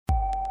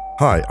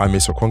Hi, I'm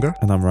Musa Okwonga.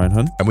 And I'm Ryan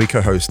Hunt. And we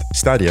co-host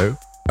Stadio,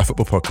 a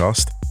football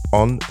podcast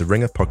on the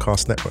Ringer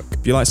Podcast Network.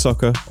 If you like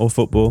soccer or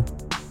football,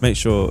 make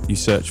sure you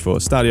search for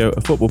Stadio,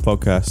 a football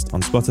podcast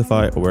on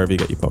Spotify or wherever you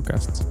get your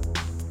podcasts.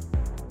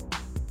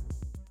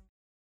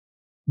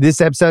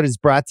 This episode is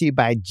brought to you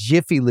by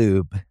Jiffy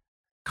Lube.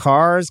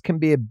 Cars can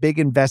be a big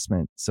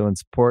investment, so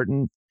it's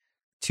important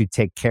to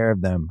take care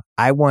of them.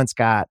 I once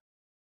got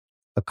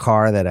a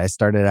car that I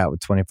started out with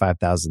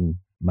 25,000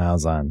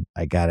 miles on.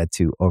 I got it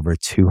to over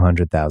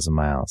 200,000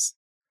 miles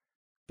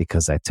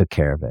because I took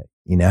care of it.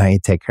 You know how you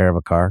take care of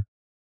a car?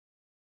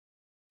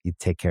 You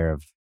take care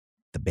of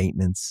the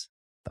maintenance,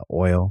 the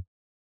oil,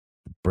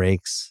 the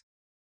brakes,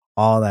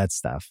 all that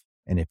stuff.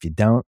 And if you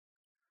don't,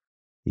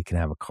 you can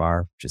have a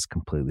car just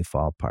completely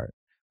fall apart.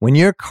 When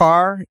your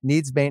car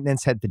needs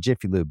maintenance, head to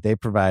Jiffy Lube. They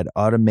provide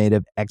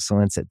automotive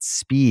excellence at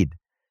speed.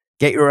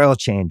 Get your oil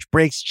change,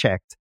 brakes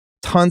checked,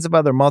 tons of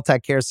other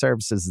multi-care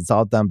services. It's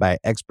all done by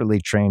expertly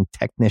trained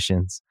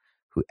technicians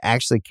who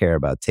actually care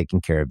about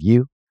taking care of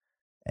you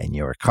and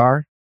your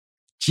car.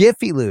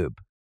 Jiffy Lube,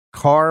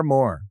 car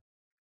more.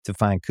 To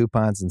find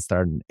coupons and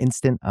start an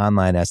instant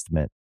online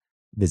estimate,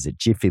 visit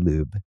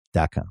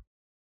jiffylube.com.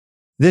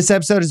 This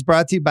episode is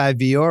brought to you by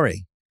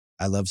Viore.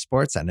 I love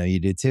sports. I know you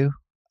do too.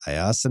 I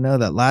also know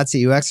that lots of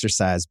you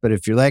exercise, but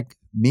if you're like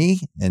me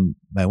and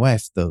my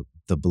wife, the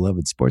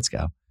beloved sports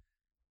gal,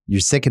 you're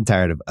sick and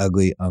tired of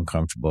ugly,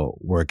 uncomfortable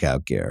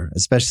workout gear.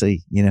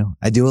 Especially,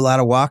 I do a lot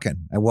of walking.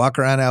 I walk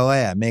around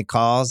LA. I make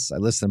calls. I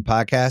listen to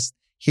podcasts.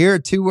 Here are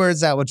two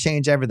words that will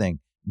change everything.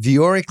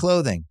 Viore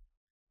Clothing,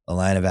 a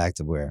line of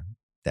activewear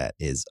that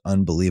is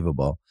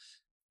unbelievable.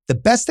 The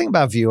best thing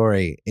about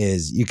Viore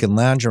is you can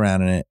lounge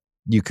around in it.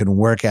 You can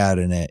work out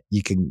in it.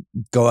 You can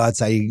go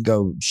outside. You can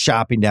go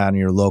shopping down in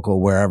your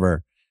local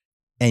wherever.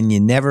 And you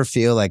never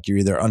feel like you're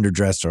either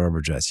underdressed or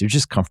overdressed. You're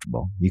just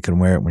comfortable. You can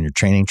wear it when you're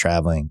training,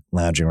 traveling,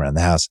 lounging around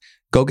the house.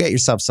 Go get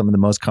yourself some of the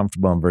most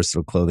comfortable and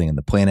versatile clothing on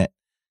the planet.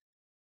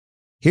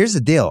 Here's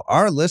the deal.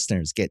 Our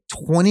listeners get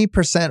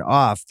 20%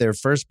 off their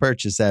first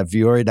purchase at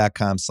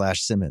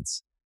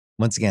Viore.com/Simmons.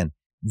 Once again,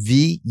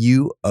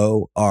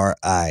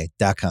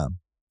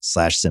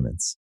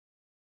 VUORI.com/Simmons.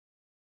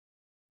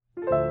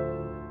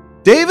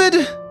 David?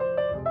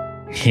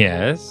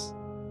 Yes?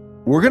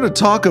 We're going to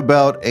talk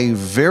about a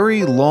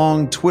very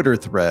long Twitter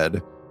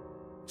thread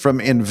from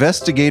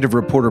investigative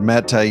reporter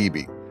Matt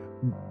Taibbi.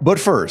 But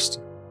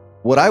first,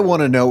 what I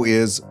want to know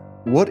is,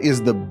 what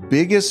is the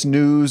biggest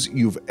news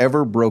you've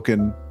ever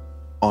broken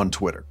on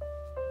Twitter?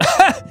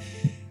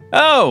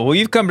 Oh, well,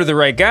 you've come to the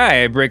right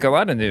guy. I break a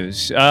lot of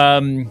news.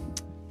 I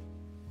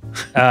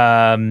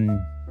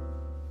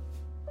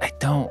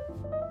don't.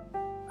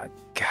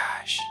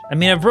 Gosh. I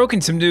mean, I've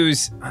broken some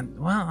news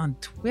on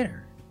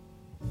Twitter.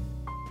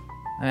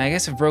 I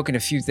guess I've broken a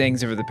few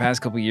things over the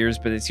past couple of years,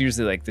 but it's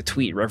usually like the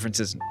tweet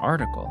references an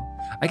article.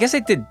 I guess I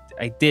did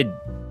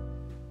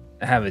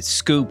have a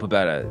scoop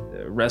about a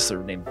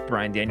wrestler named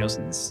Bryan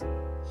Danielson's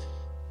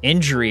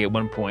injury at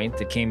one point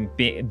that came,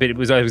 but it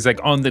was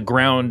like on the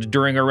ground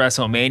during a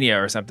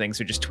WrestleMania or something,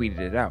 so just tweeted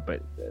it out.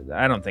 But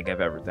I don't think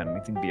I've ever done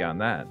anything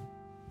beyond that.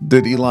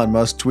 Did Elon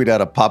Musk tweet out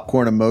a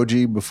popcorn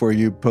emoji before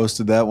you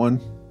posted that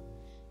one?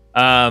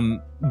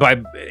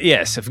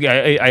 Yes,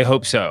 I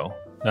hope so.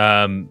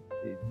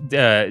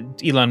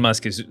 Elon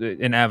Musk is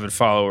an avid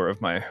follower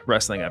of my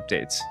wrestling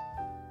updates.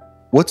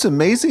 What's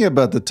amazing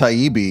about the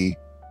Taibbi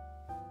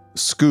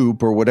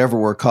scoop, or whatever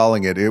we're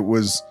calling it, it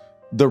was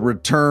the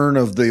return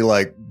of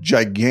the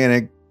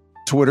gigantic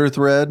Twitter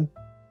thread.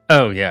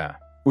 Oh yeah,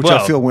 which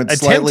I feel went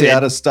slightly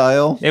out of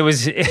style. It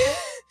was the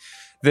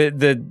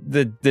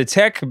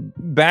tech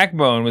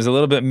backbone was a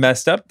little bit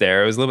messed up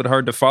there. It was a little bit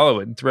hard to follow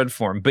it in thread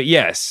form. But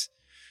yes,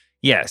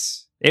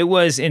 it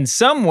was in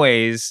some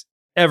ways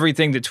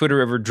everything that Twitter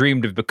ever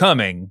dreamed of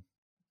becoming,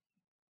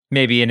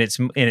 maybe in its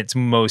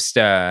most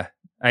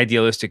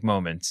idealistic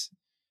moments,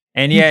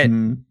 and yet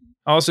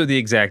also the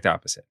exact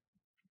opposite.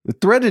 The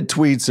threaded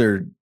tweets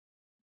are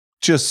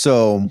just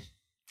so,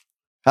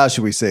 how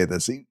should we say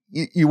this?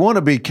 You want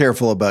to be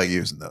careful about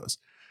using those.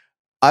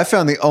 I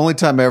found the only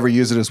time I ever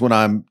use it is when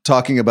I'm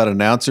talking about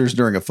announcers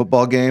during a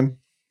football game.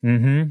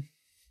 Mm-hmm.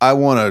 I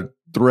want to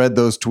thread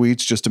those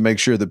tweets just to make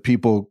sure that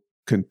people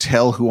can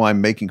tell who I'm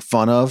making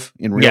fun of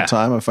in real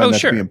time. I find that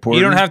to be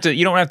important. You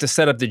don't have to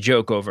set up the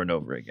joke over and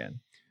over again.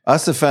 I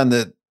also found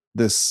that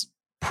this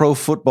Pro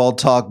Football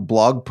Talk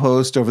blog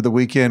post over the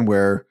weekend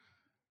where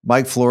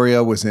Mike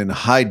Florio was in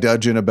high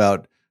dudgeon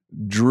about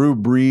Drew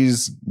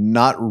Brees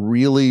not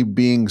really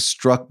being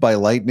struck by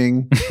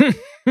lightning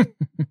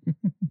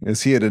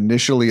as he had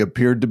initially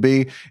appeared to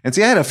be. And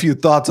see, I had a few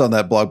thoughts on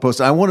that blog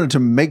post. I wanted to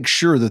make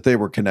sure that they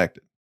were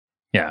connected.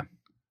 Yeah.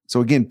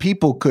 So again,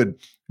 people could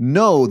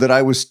know that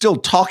I was still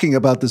talking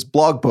about this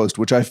blog post,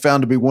 which I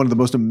found to be one of the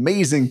most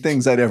amazing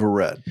things I'd ever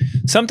read.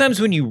 Sometimes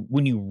when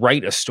you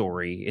write a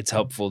story, it's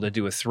helpful to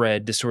do a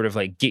thread to sort of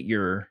like get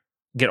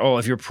all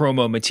of your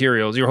promo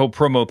materials, your whole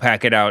promo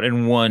packet out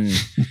in one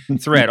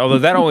thread. Although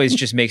that always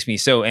just makes me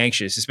so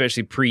anxious,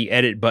 especially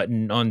pre-edit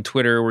button on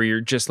Twitter where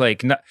you're just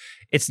like,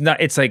 it's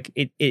like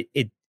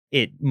it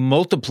it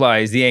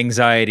multiplies the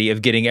anxiety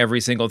of getting every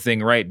single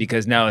thing right,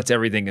 because now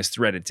everything is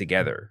threaded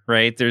together,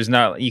 right?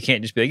 You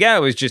can't just be like, yeah,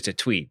 it was just a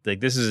tweet. Like,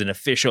 this is an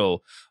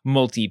official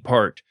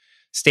multi-part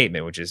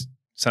statement, which is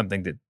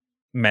something that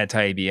Matt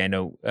Taibbi, I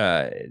know,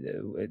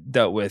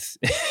 dealt with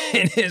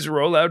in his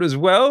rollout as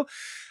well.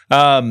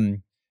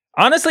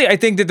 Honestly, I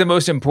think that the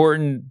most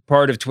important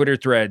part of Twitter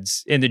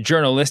threads in the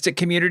journalistic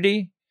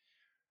community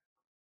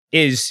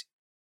is,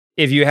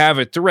 if you have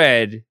a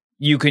thread,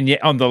 you can,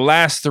 on the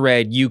last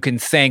thread, you can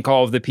thank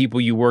all of the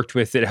people you worked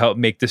with that helped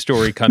make the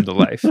story come to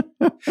life.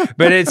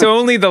 But it's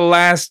only the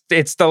last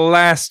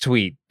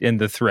tweet in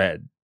the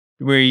thread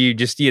where you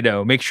just,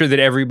 make sure that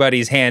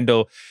everybody's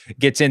handle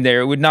gets in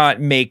there. It would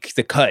not make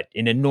the cut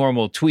in a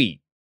normal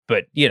tweet,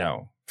 but,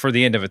 for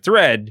the end of a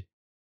thread,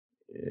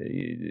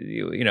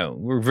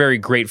 we're very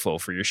grateful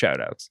for your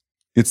shout outs.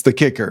 It's the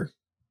kicker,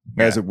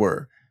 as it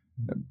were.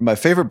 My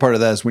favorite part of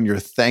that is when you're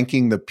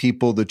thanking the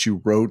people that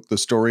you wrote the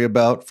story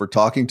about for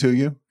talking to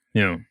you.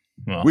 Yeah.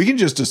 Well. We can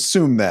just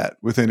assume that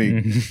with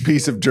any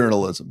piece of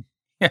journalism.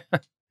 Yeah.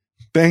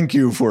 Thank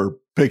you for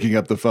picking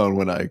up the phone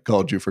when I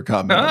called you for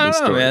comment on this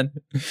story. Man.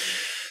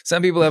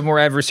 Some people have more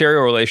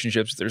adversarial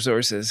relationships with their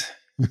sources.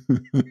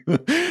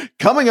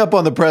 Coming up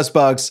on the press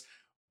box,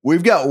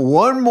 we've got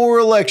one more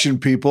election,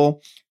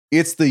 people.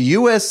 It's the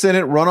U.S.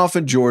 Senate runoff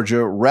in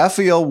Georgia,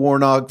 Raphael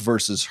Warnock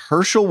versus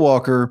Herschel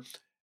Walker,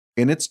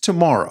 and it's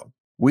tomorrow.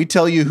 We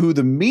tell you who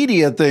the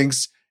media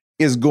thinks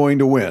is going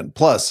to win.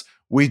 Plus,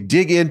 we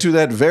dig into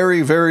that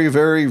very, very,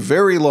 very,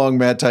 very long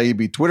Matt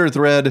Taibbi Twitter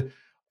thread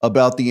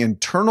about the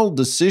internal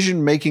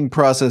decision-making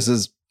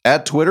processes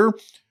at Twitter,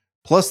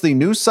 plus the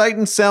new Sight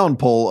and Sound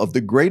poll of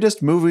the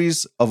greatest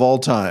movies of all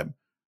time.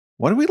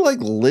 Why do we like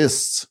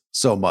lists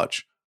so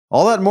much?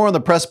 All that and more in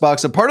the press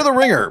box, a part of the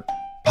Ringer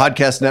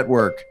Podcast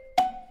Network.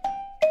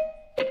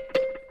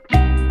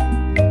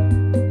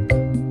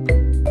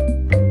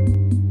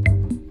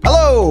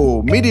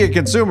 Hello, media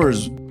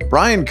consumers.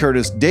 Brian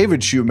Curtis,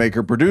 David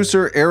Shoemaker,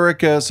 producer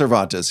Erica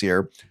Cervantes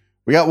here.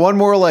 We got one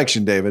more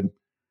election, David.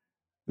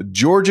 The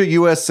Georgia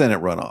U.S.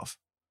 Senate runoff.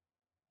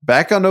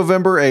 Back on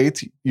November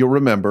 8th, you'll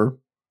remember,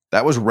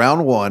 that was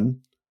round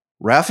one.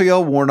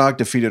 Raphael Warnock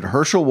defeated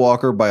Herschel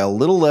Walker by a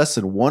little less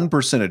than 1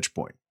 percentage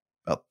point,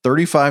 about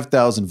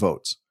 35,000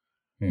 votes.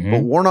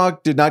 But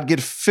Warnock did not get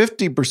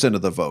 50%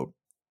 of the vote,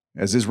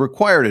 as is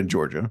required in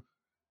Georgia.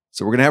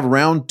 So we're going to have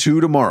round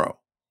two tomorrow.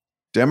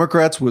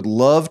 Democrats would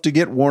love to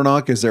get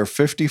Warnock as their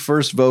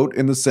 51st vote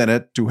in the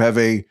Senate to have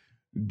a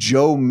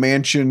Joe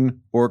Manchin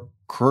or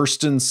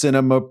Kyrsten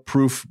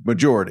Sinema-proof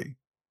majority.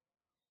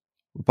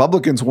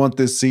 Republicans want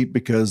this seat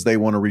because they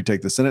want to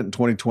retake the Senate in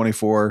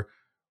 2024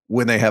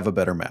 when they have a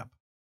better map.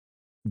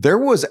 There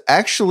was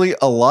actually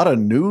a lot of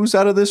news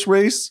out of this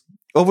race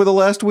over the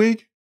last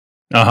week.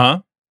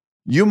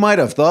 You might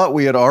have thought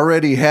we had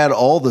already had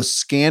all the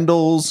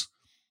scandals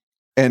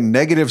and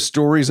negative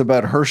stories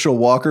about Herschel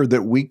Walker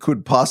that we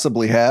could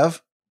possibly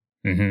have.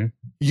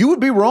 You would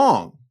be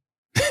wrong.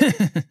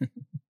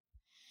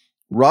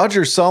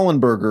 Roger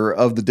Sollenberger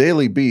of the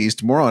Daily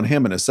Beast, more on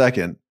him in a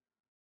second,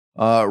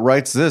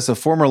 writes this: a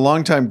former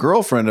longtime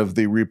girlfriend of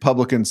the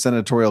Republican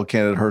senatorial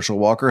candidate Herschel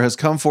Walker has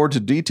come forward to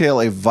detail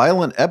a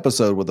violent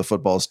episode with the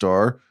football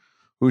star,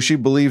 who she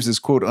believes is,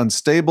 quote,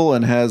 unstable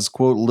and has,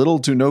 quote, little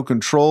to no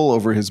control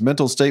over his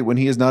mental state when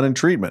he is not in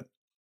treatment.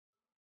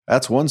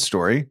 That's one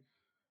story.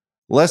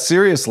 Less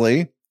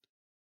seriously,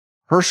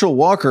 Herschel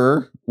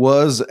Walker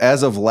was,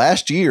 as of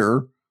last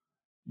year,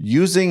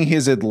 using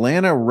his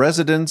Atlanta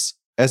residence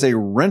as a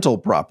rental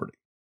property.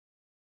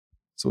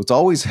 So it's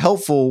always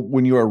helpful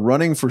when you are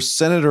running for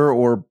senator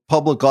or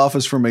public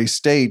office from a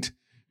state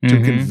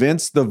to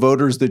convince the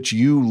voters that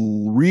you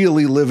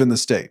really live in the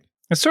state.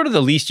 It's sort of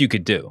the least you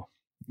could do.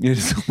 It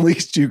is the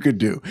least you could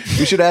do.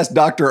 You should ask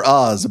Dr.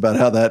 Oz about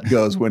how that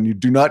goes when you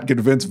do not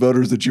convince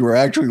voters that you are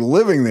actually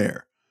living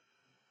there.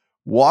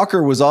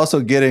 Walker was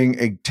also getting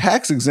a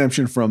tax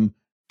exemption from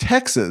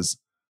Texas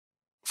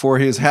for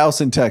his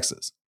house in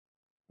Texas,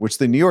 which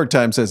the New York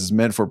Times says is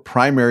meant for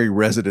primary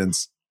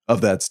residents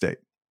of that state.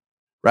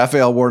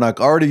 Raphael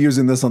Warnock already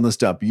using this on the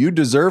stump. You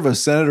deserve a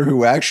senator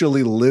who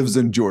actually lives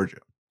in Georgia.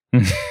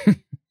 Kind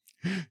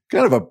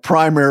of a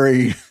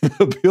primary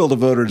appeal to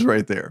voters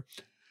right there.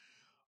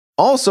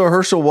 Also,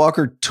 Herschel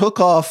Walker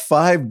took off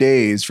 5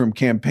 days from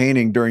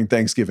campaigning during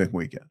Thanksgiving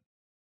weekend.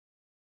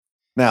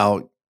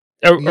 Now,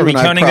 are we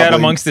counting that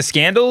amongst the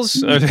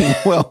scandals?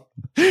 Well,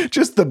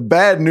 just the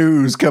bad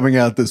news coming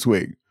out this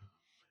week.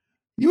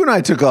 You and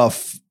I took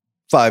off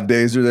 5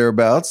 days or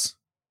thereabouts.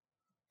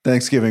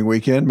 Thanksgiving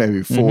weekend,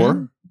 maybe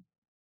 4.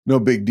 No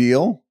big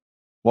deal.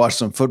 Watched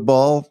some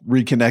football,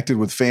 reconnected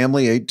with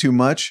family, ate too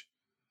much.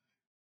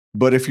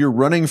 But if you're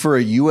running for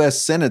a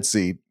U.S. Senate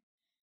seat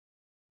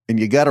and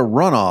you got a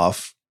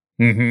runoff,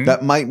 that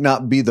might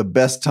not be the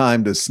best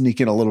time to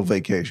sneak in a little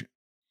vacation.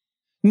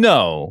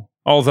 No,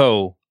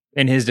 although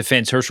in his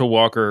defense, Herschel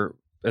Walker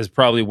has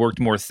probably worked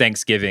more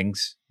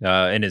Thanksgivings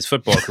in his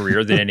football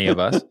career than any of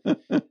us.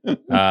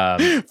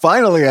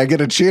 Finally, I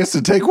get a chance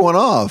to take one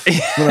off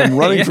when I'm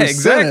running for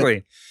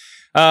exactly.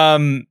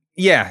 Senate.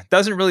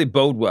 doesn't really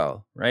bode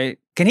well, right?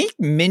 Can he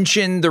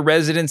mention the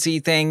residency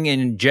thing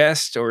in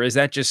jest, or is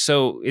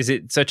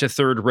it such a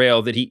third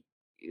rail that he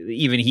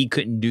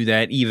couldn't do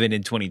that even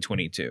in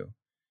 2022?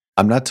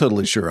 I'm not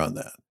totally sure on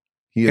that.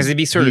 Because he'd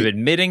be sort of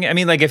admitting, I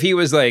mean, like if he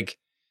was like,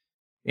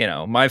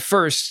 my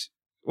first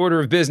order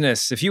of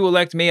business, if you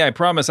elect me, I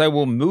promise I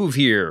will move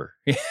here.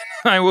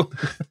 I will.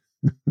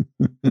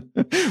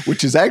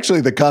 Which is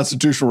actually the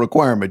constitutional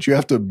requirement. You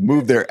have to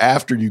move there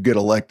after you get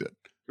elected.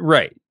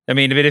 Right. I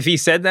mean, if he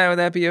said that, would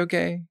that be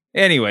okay?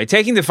 Anyway,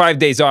 taking the 5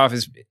 days off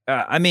is,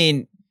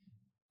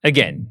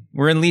 again,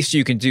 we're in least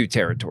you can do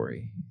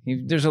territory.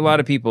 There's a lot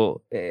of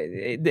people.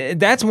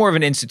 That's more of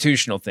an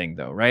institutional thing,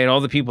 though, right? All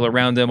the people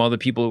around him, all the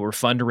people who were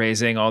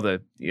fundraising, all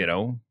the,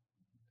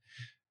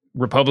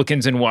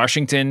 Republicans in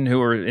Washington who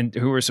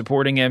were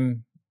supporting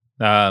him.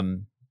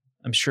 I'm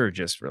sure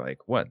just were like,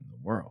 what in the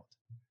world?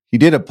 He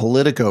did a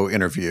Politico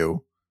interview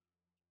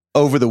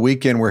over the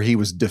weekend where he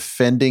was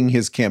defending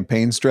his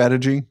campaign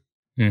strategy.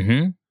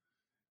 Mm-hmm.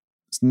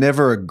 It's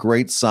never a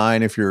great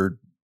sign if you're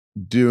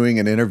doing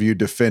an interview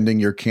defending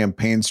your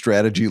campaign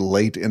strategy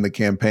late in the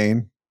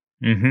campaign.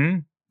 Mm-hmm.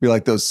 Be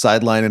like those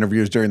sideline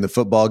interviews during the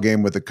football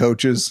game with the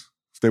coaches.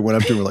 If they went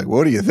up to him and were like,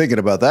 what are you thinking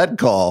about that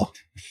call?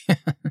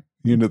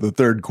 Into the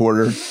third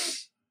quarter.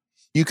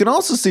 You can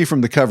also see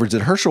from the coverage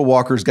that Herschel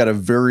Walker's got a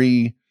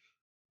very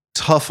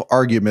tough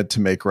argument to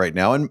make right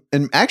now.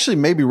 And actually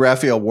maybe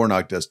Raphael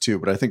Warnock does too,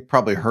 but I think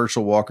probably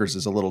Herschel Walker's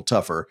is a little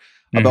tougher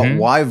about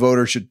why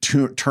voters should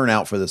turn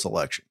out for this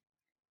election.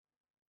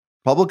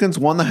 Republicans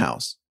won the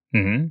House.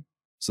 Mm-hmm.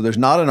 So there's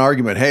not an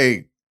argument,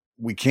 hey,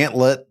 we can't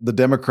let the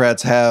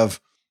Democrats have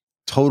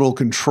total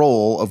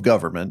control of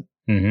government.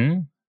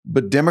 Mm-hmm.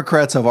 But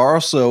Democrats have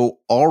also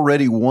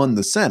already won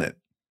the Senate.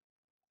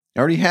 They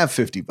already have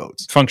 50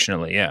 votes.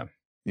 Functionally, yeah.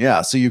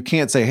 Yeah, so you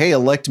can't say, hey,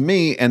 elect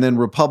me, and then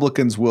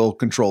Republicans will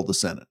control the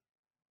Senate.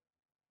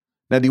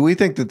 Now, do we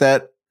think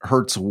that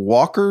hurts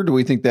Walker? Do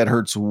we think that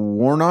hurts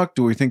Warnock?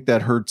 Do we think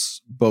that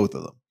hurts both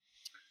of them?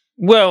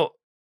 Well,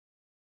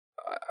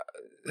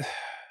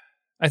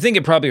 I think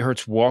it probably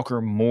hurts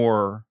Walker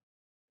more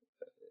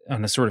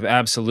on a sort of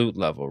absolute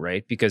level,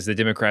 right? Because the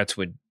Democrats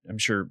would, I'm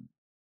sure,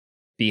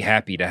 be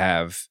happy to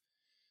have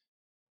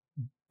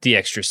the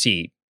extra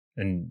seat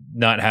and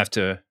not have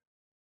to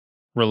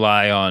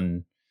rely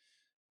on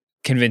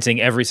convincing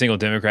every single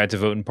Democrat to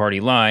vote in party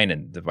line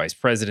and the vice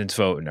president's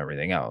vote and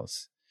everything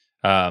else.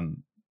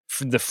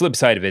 The flip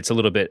side of it's a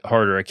little bit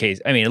harder a case.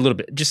 I mean, a little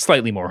bit, just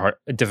slightly more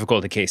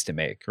difficult a case to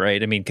make,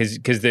 right? I mean,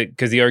 because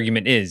the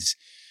argument is,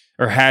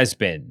 or has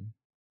been,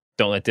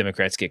 don't let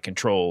Democrats get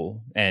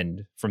control.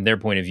 And from their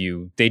point of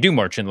view, they do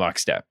march in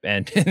lockstep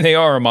and they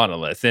are a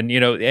monolith. And,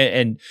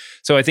 and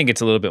so I think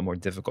it's a little bit more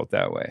difficult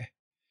that way.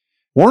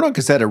 Warnock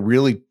has had a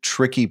really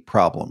tricky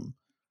problem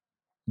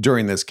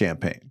during this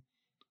campaign,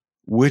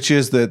 which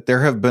is that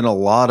there have been a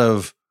lot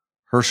of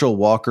Herschel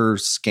Walker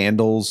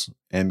scandals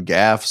and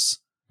gaffes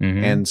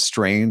and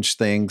strange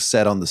things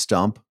said on the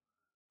stump.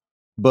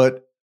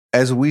 But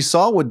as we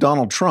saw with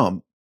Donald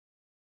Trump,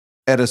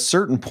 at a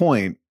certain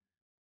point,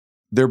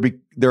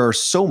 there are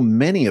so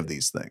many of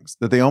these things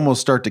that they almost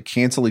start to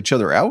cancel each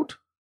other out.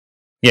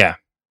 Yeah.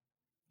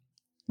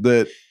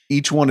 That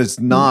each one is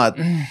not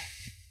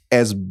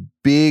as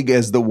big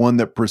as the one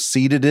that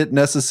preceded it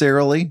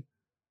necessarily,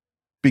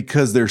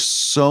 because there's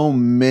so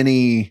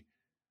much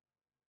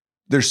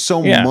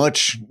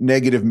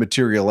negative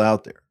material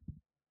out there.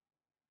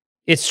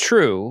 It's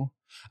true.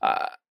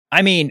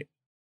 I mean,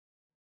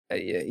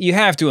 you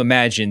have to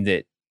imagine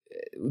that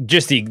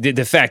just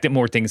the fact that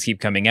more things keep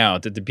coming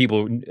out, that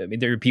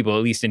there are people,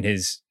 at least in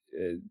his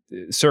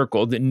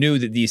circle, that knew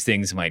that these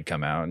things might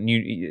come out. And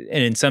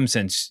in some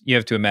sense, you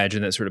have to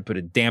imagine that sort of put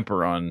a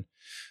damper on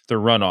the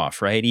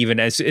runoff, right? Even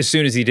as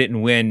soon as he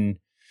didn't win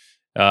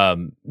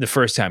the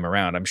first time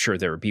around, I'm sure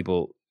there were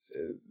people,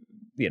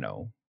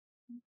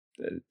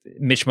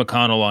 Mitch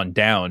McConnell on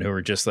down, who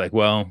were just like,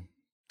 well,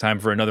 time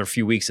for another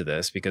few weeks of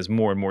this because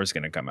more and more is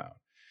going to come out.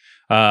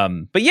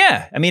 But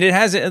yeah, I mean,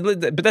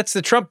 but that's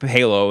the Trump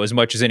halo as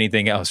much as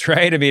anything else,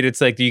 right? I mean, it's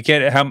like, you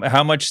can't,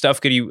 how much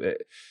stuff could you,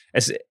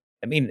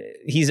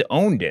 he's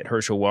owned it,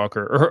 Herschel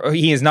Walker, or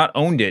he has not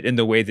owned it in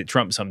the way that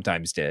Trump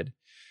sometimes did.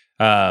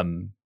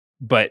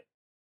 But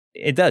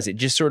it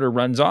just sort of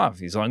runs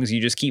off as long as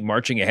you just keep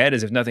marching ahead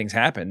as if nothing's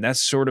happened.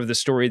 That's sort of the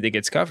story that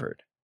gets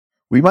covered.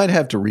 We might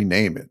have to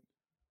rename it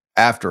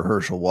after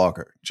Herschel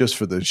Walker, just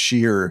for the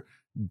sheer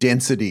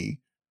density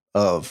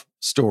of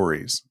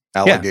stories,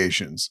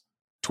 allegations,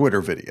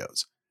 Twitter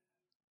videos.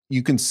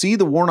 You can see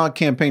the Warnock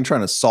campaign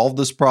trying to solve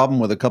this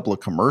problem with a couple of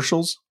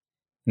commercials.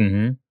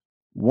 Mm-hmm.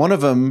 One of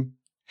them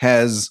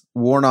has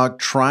Warnock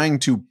trying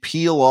to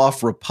peel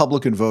off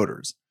Republican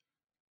voters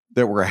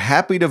that were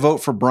happy to vote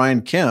for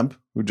Brian Kemp,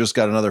 who just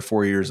got another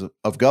 4 years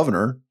of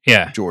governor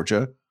of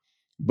Georgia,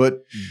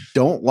 but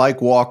don't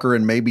like Walker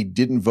and maybe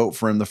didn't vote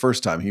for him the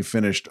first time. He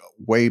finished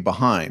way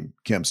behind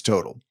Kemp's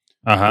total.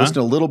 Listen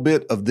to a little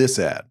bit of this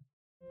ad.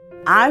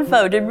 I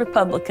voted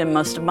Republican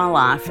most of my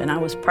life, and I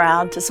was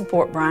proud to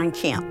support Brian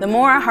Kemp. The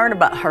more I heard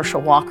about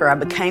Herschel Walker, I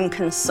became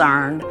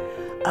concerned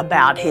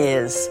about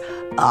his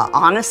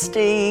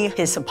honesty,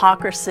 his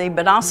hypocrisy,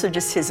 but also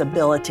just his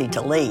ability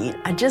to lead.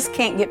 I just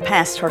can't get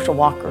past Herschel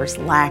Walker's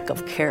lack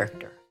of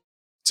character.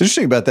 What's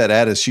interesting about that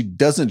ad is she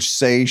doesn't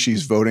say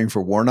she's voting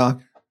for Warnock.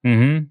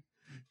 Mm-hmm.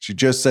 She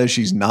just says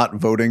she's not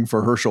voting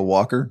for Herschel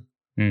Walker.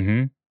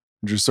 Mm-hmm.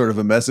 Just sort of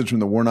a message from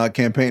the Warnock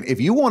campaign.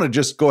 If you want to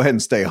just go ahead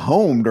and stay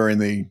home during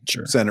the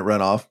Senate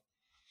runoff,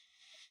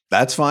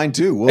 that's fine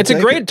too. It's a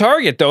great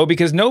target though,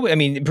 because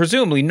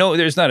presumably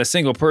there's not a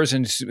single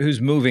person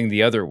who's moving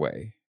the other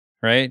way,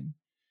 right?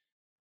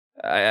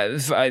 I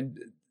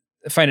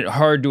find it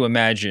hard to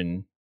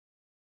imagine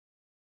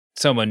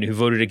someone who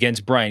voted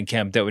against Brian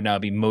Kemp that would now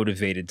be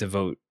motivated to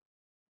vote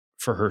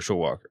for Herschel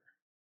Walker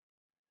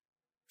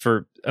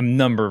for a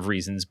number of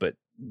reasons, but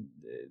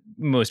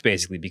most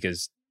basically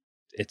because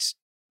it's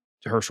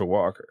Herschel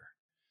Walker.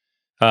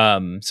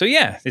 So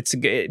yeah,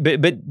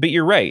 but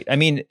you're right. I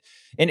mean,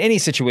 in any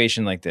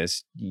situation like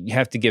this, you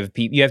have to give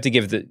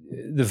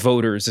the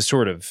voters a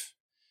sort of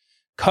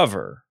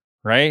cover,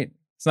 right?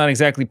 It's not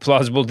exactly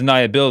plausible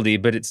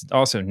deniability, but it's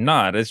also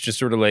not. It's just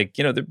sort of like,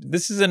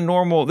 this is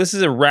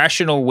a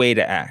rational way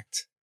to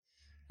act.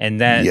 And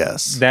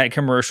that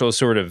commercial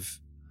sort of,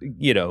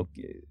 gives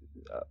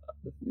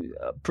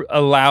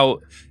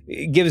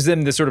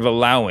them the sort of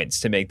allowance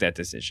to make that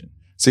decision.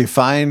 So you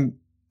find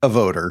a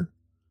voter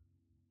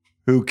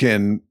who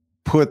can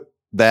put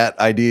that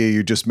idea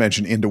you just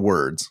mentioned into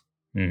words.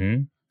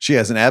 Mm-hmm. She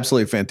has an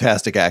absolutely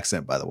fantastic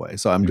accent, by the way.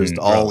 So I'm just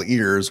all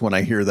ears when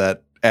I hear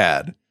that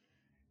ad.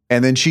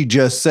 And then she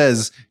just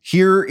says,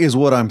 here is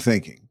what I'm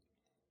thinking.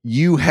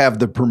 You have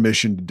the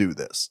permission to do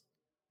this.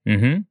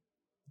 Mm-hmm.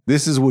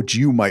 This is what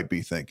you might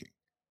be thinking.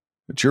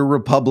 That you're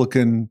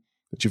Republican,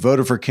 that you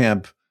voted for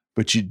Kemp,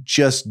 but you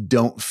just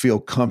don't feel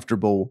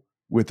comfortable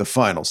with the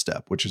final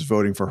step, which is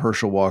voting for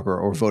Herschel Walker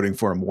or voting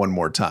for him one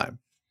more time.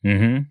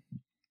 Mm-hmm.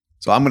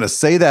 So I'm going to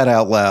say that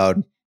out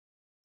loud,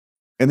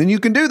 and then you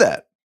can do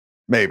that.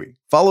 Maybe.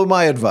 Follow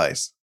my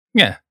advice.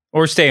 Yeah.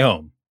 Or stay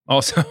home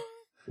also.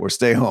 Or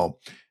stay home.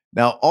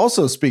 Now,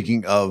 also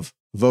speaking of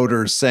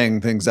voters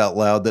saying things out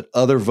loud that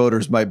other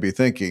voters might be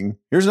thinking,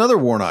 here's another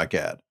Warnock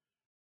ad.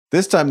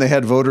 This time they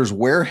had voters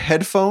wear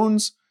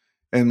headphones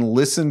and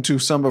listen to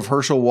some of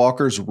Herschel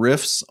Walker's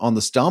riffs on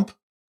the stump.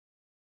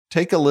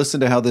 Take a listen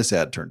to how this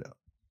ad turned out.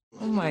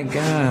 Oh my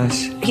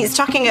gosh. He's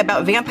talking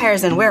about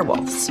vampires and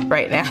werewolves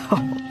right now.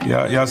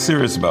 Y'all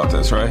serious about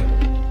this, right?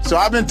 So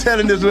I've been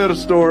telling this little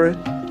story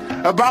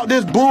about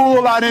this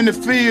bull out in the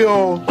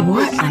field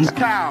with 6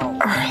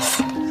 cows.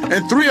 Earth.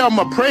 And 3 of them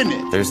are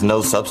pregnant. There's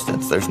no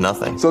substance. There's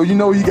nothing. So you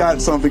know you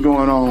got something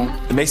going on.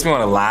 It makes me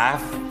want to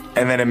laugh,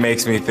 and then it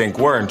makes me think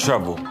we're in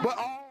trouble.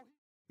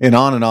 And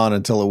on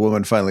until a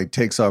woman finally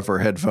takes off her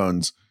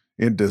headphones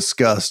in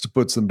disgust,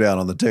 puts them down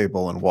on the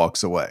table, and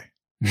walks away.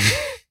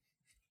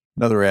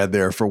 Another ad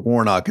there for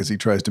Warnock as he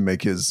tries to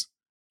make his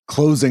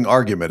closing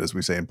argument, as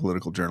we say in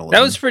political journalism.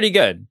 That was pretty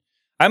good.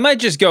 I might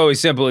just go as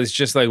simple as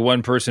just like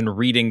one person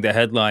reading the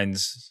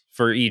headlines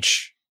for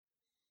each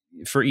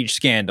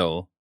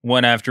scandal,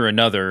 one after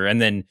another,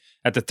 and then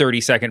at the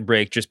 30-second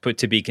break, just put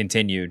to be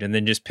continued, and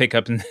then just pick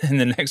up in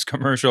the next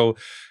commercial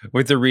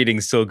with the reading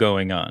still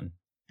going on.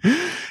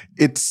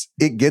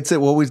 It gets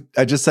at what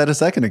I just said a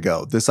second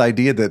ago. This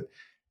idea that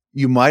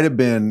you might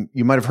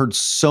have heard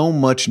so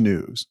much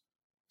news,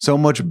 so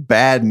much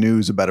bad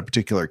news about a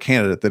particular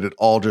candidate that it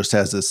all just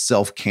has this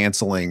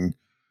self-canceling,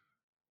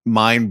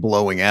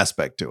 mind-blowing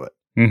aspect to it.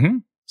 Mm-hmm.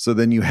 So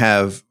then you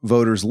have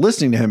voters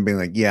listening to him being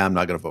like, yeah, I'm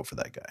not going to vote for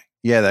that guy.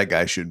 Yeah, that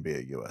guy shouldn't be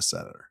a U.S.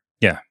 senator.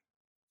 Yeah.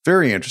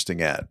 Very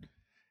interesting ad.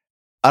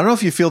 I don't know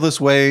if you feel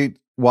this way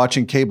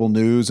watching cable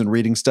news and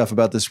reading stuff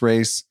about this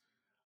race,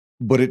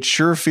 but it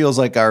sure feels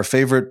like our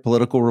favorite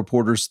political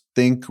reporters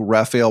think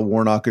Raphael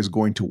Warnock is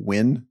going to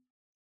win.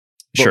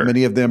 But Sure.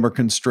 many of them are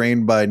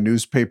constrained by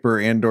newspaper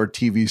and or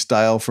TV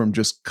style from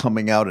just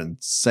coming out and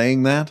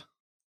saying that.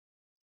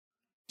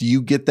 Do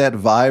you get that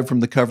vibe from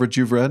the coverage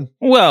you've read?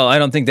 Well, I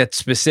don't think that's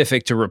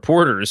specific to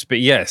reporters,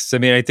 but yes. I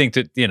mean, I think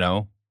that,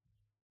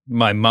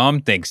 my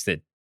mom thinks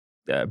that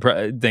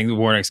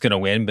Warnock's going to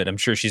win, but I'm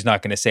sure she's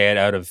not going to say it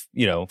out of,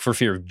 for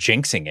fear of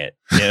jinxing it.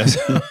 Yeah.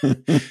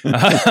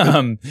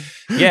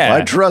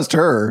 I trust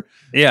her.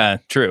 Yeah,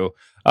 true.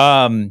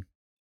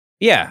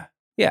 Yeah.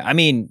 I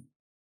mean,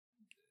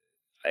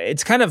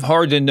 it's kind of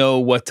hard to know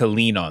what to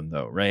lean on,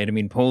 though, right? I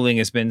mean, polling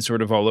has been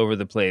sort of all over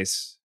the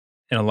place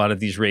in a lot of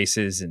these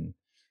races,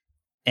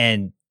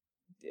 and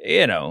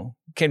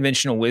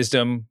conventional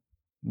wisdom,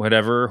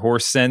 whatever,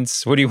 horse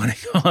sense, what do you want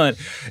to call it?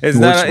 It's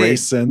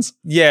race sense.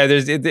 Yeah,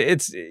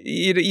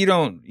 you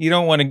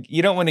don't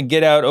want to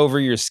get out over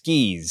your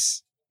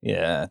skis.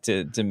 Yeah,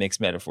 to mix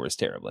metaphors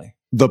terribly.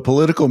 The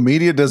political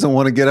media doesn't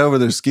want to get over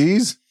their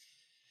skis.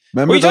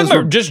 Remember, are you talking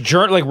about just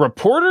like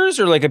reporters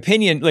or like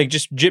opinion, like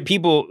just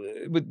people?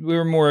 We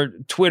were more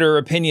Twitter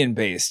opinion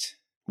based.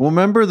 Well,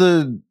 remember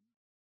the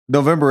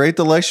November 8th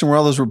election where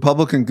all those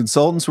Republican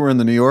consultants were in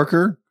the New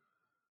Yorker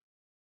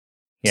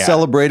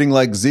celebrating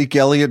like Zeke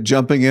Elliott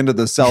jumping into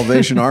the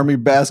Salvation Army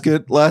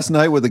basket last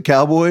night with the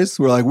Cowboys.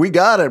 We're like, we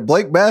got it.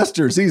 Blake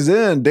Masters, he's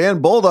in.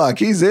 Dan Boldock,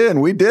 he's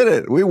in. We did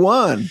it. We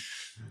won.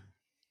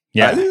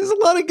 Yeah. There's a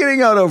lot of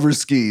getting out over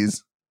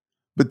skis.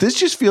 But this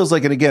just feels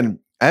like, and again,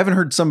 I haven't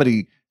heard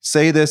somebody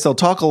say this. They'll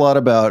talk a lot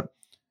about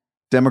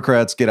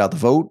Democrats get out the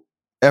vote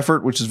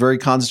effort, which is very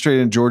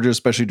concentrated in Georgia,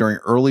 especially during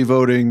early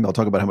voting. They'll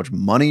talk about how much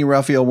money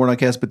Raphael Warnock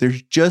has, but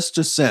there's just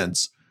a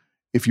sense,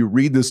 if you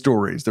read the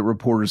stories, that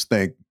reporters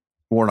think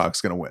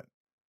Warnock's going to win.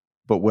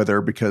 But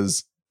whether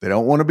because they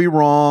don't want to be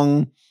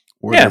wrong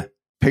or their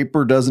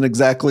paper doesn't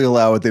exactly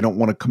allow it, they don't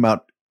want to come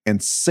out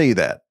and say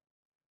that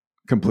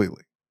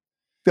completely.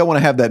 They want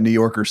to have that New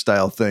Yorker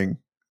style thing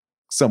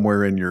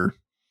somewhere in your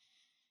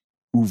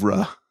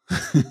oeuvre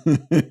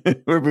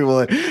where people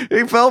are like,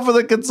 he fell for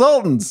the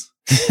consultants.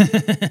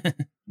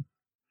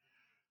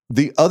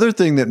 The other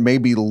thing that may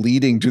be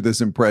leading to this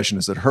impression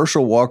is that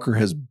Herschel Walker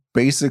has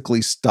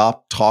basically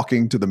stopped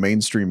talking to the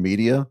mainstream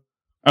media.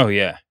 Oh,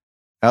 yeah.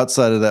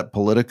 Outside of that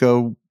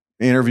Politico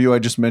interview I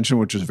just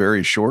mentioned, which was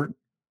very short.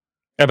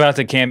 About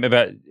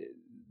about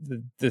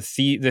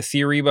the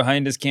theory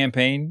behind his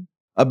campaign?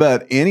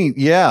 About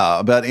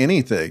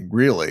anything,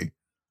 really.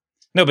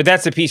 No, but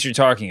that's the piece you're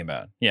talking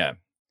about. Yeah.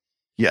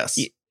 Yes.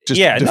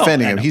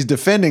 Defending him. He's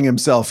defending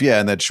himself,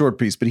 in that short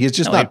piece, but he has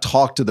just not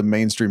talked to the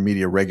mainstream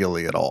media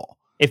regularly at all.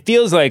 It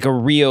feels like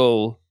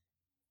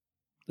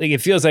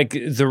it feels like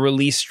the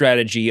release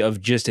strategy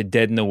of just a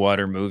dead in the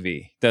water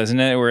movie, doesn't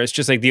it? Where it's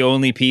just like the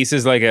only piece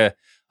is like a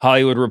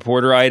Hollywood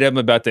Reporter item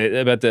about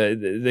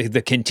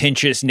the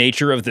contentious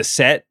nature of the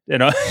set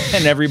and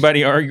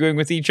everybody arguing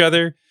with each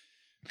other.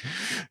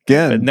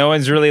 Again, but no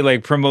one's really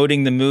like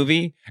promoting the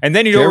movie. And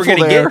then we're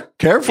going to get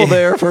careful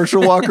there. If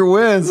Herschel Walker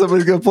wins,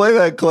 somebody's going to play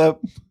that clip.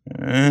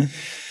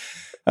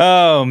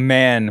 Oh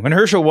man, when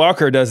Herschel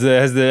Walker has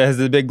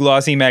the big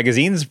glossy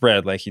magazine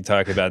spread like you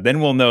talked about,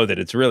 then we'll know that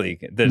it's really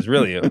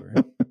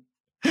over.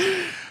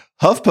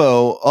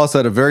 HuffPo also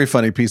had a very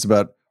funny piece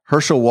about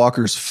Herschel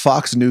Walker's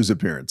Fox News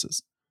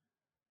appearances.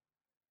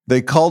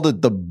 They called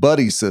it the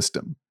buddy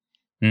system.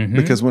 Mm-hmm.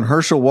 Because when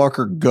Herschel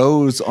Walker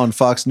goes on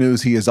Fox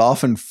News, he is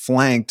often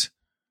flanked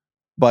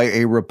by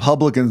a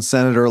Republican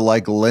senator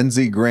like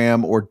Lindsey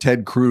Graham or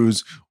Ted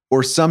Cruz,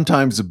 or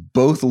sometimes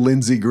both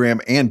Lindsey Graham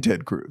and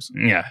Ted Cruz.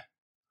 Yeah.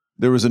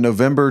 There was a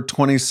November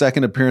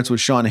 22nd appearance with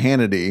Sean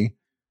Hannity.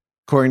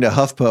 According to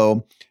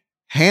HuffPo,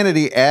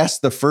 Hannity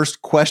asked the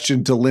first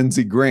question to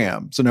Lindsey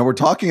Graham. So now we're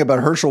talking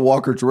about Herschel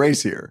Walker's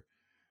race here.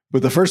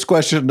 But the first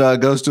question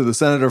goes to the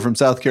senator from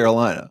South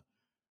Carolina.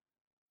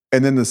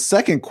 And then the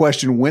second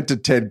question went to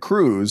Ted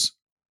Cruz.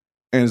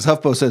 And as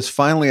HuffPo says,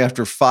 finally,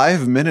 after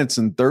 5 minutes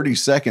and 30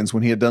 seconds,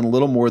 when he had done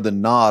little more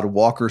than nod,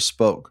 Walker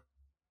spoke.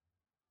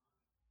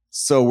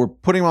 So we're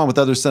putting him on with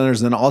other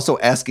senators and then also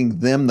asking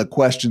them the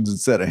questions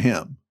instead of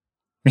him.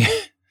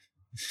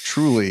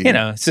 Truly.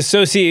 It's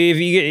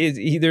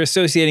they're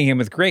associating him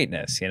with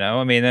greatness,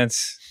 I mean,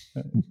 that's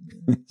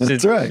right.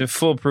 It's a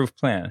foolproof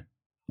plan.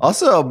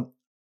 Also,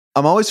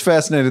 I'm always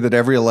fascinated that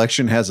every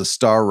election has a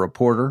star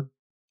reporter.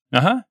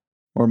 Uh-huh.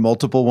 Or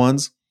multiple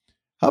ones.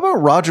 How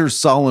about Roger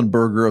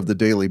Sollenberger of the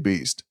Daily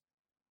Beast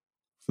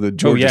for the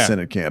Georgia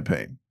Senate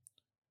campaign?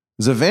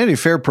 There's a Vanity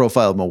Fair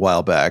profile of him a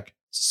while back.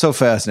 So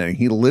fascinating.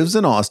 He lives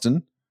in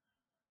Austin.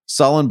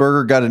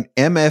 Sollenberger got an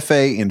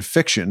MFA in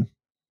fiction.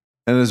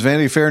 And as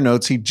Vanity Fair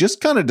notes, he just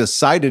kind of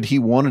decided he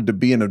wanted to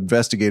be an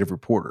investigative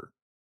reporter.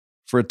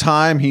 For a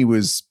time, he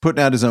was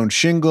putting out his own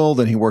shingle.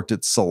 Then he worked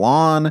at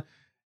Salon.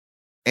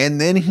 And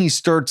then he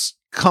starts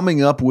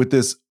coming up with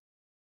this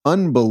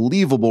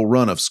unbelievable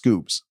run of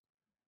scoops.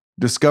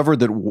 Discovered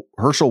that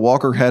Herschel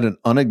Walker had an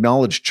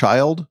unacknowledged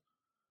child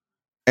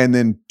and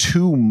then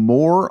 2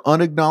 more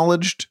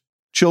unacknowledged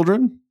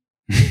children.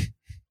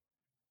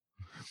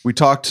 We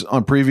talked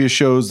on previous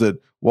shows that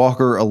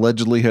Walker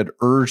allegedly had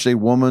urged a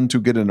woman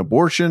to get an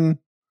abortion.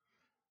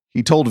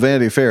 He told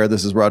Vanity Fair,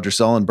 this is Roger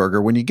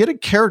Sollenberger, when you get a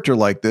character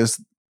like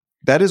this,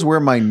 that is where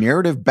my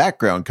narrative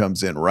background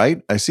comes in,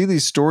 right? I see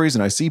these stories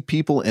and I see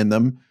people in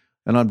them,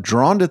 and I'm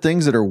drawn to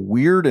things that are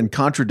weird and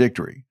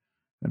contradictory.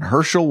 And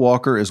Herschel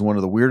Walker is one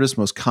of the weirdest,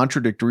 most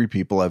contradictory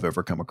people I've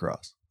ever come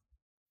across.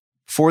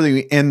 Before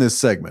we end this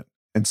segment,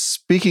 and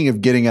speaking of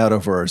getting out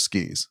over our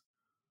skis,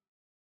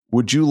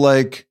 would you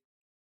like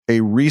a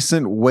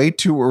recent, way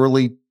too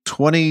early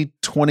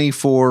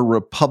 2024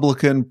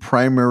 Republican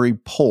primary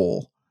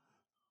poll?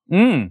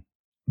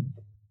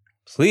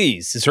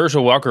 Please. Is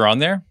Herschel Walker on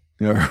there?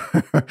 You're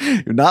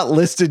not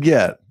listed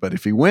yet, but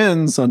if he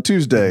wins on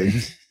Tuesday,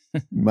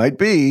 might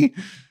be.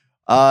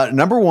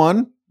 Number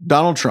 1,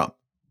 Donald Trump.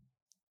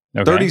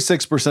 Okay.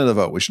 36% of the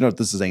vote. We should note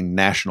this is a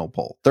national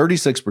poll.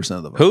 36%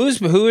 of the vote.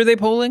 Who are they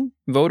polling?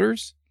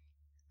 Voters?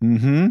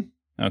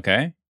 Mm-hmm.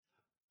 Okay.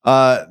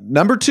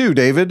 Number 2,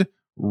 David,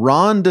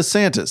 Ron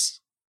DeSantis.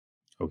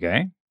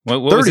 Okay.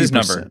 What was his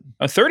number?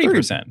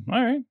 30%.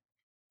 All right.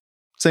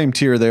 Same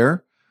tier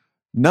there.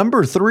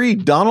 Number 3,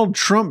 Donald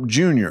Trump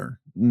Jr.,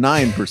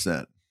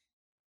 9%. Is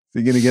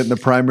he going to get in the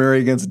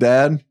primary against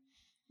Dad?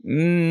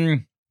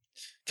 Can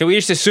Can we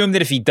just assume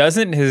that if he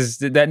doesn't,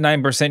 that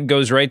 9%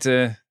 goes right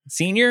to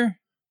senior?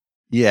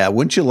 Yeah,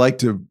 wouldn't you like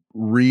to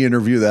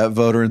re-interview that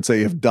voter and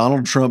say, if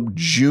Donald Trump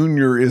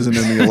Jr. isn't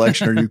in the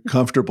election, are you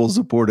comfortable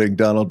supporting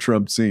Donald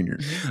Trump Sr.?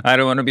 I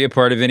don't want to be a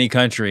part of any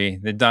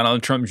country that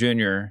Donald Trump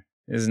Jr.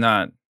 is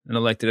not an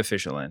elected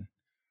official in.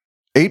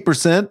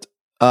 8%,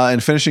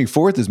 and finishing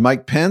fourth is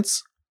Mike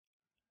Pence,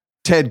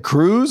 Ted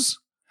Cruz.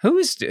 Who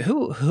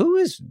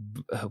is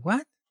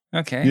what?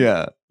 Okay.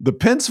 Yeah, the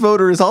Pence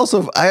voter is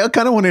also. I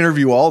kind of want to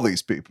interview all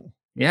these people.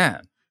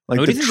 Yeah, like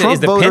what the do you think Trump is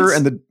the voter Pence?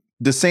 and the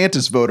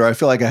DeSantis voter. I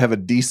feel like I have a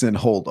decent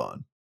hold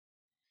on.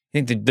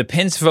 I think the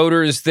Pence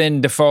voters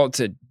then default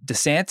to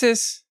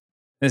DeSantis.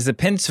 Is the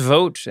Pence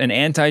vote an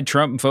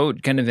anti-Trump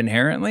vote kind of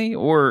inherently,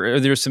 or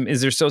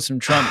is there still some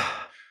Trump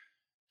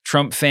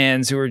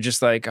fans who are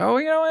just like, oh,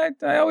 you know what?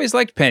 I always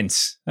liked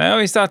Pence. I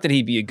always thought that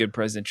he'd be a good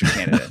presidential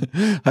candidate.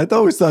 I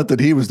always thought that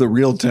he was the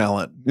real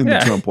talent in the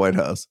Trump White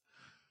House.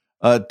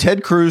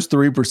 Ted Cruz,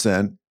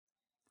 3%.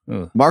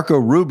 Ooh. Marco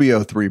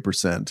Rubio,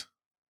 3%.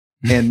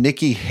 And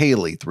Nikki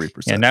Haley, 3%.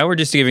 Yeah, now we're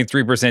just giving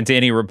 3% to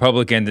any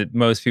Republican that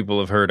most people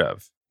have heard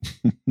of.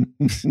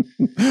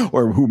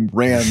 Or who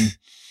ran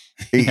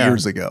 8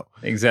 years ago.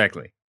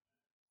 Exactly.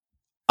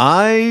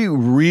 I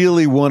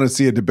really want to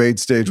see a debate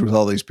stage with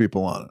all these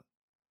people on it.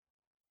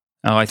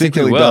 Oh, I think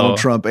we Particularly will. Donald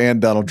Trump and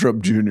Donald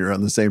Trump Jr.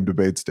 on the same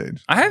debate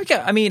stage.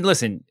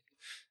 Listen,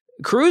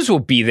 Cruz will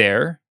be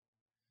there.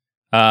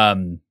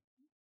 Is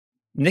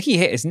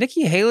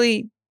Nikki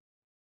Haley?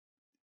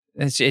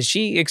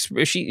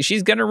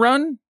 She's going to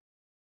run?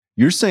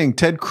 You're saying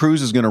Ted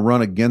Cruz is going to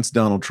run against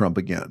Donald Trump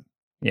again?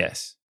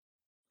 Yes.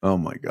 Oh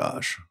my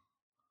gosh.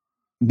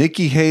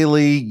 Nikki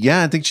Haley,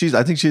 yeah, I think she's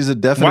a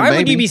definite Why would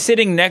maybe. you be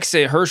sitting next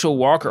to Herschel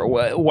Walker?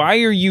 Why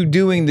are you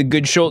doing the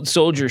good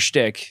soldier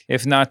shtick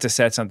if not to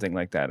set something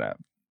like that up?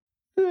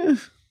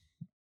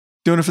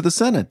 Doing it for the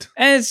Senate.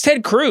 And it's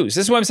Ted Cruz.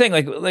 This is what I'm saying.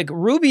 Like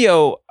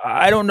Rubio,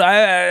 I don't know.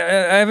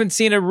 I haven't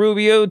seen a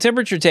Rubio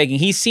temperature taking.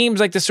 He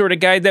seems like the sort of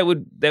guy that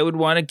would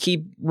want to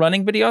keep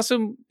running, but he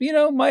also,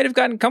 might have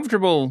gotten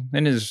comfortable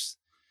in his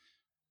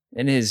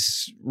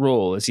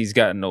role as he's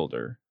gotten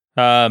older.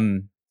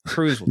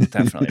 Cruz will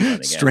definitely run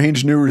again.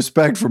 Strange new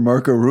respect for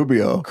Marco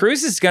Rubio.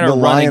 Cruz is going to run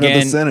Lion again.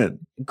 Of the Senate.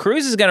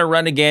 Cruz is going to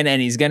run again,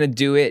 and he's going to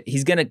do it.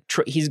 He's going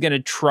to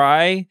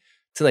try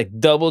to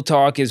double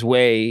talk his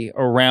way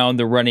around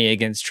the running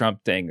against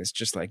Trump thing. It's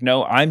just like,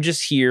 no, I'm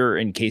just here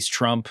in case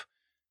Trump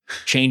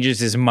changes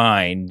his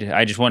mind.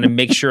 I just want to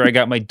make sure I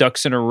got my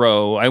ducks in a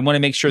row. I want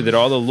to make sure that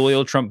all the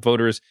loyal Trump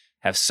voters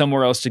have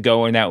somewhere else to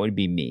go, and that would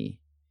be me.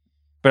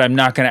 But I'm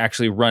not going to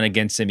actually run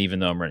against him, even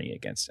though I'm running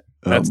against him.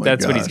 That's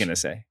what he's going to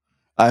say.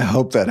 I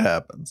hope that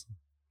happens.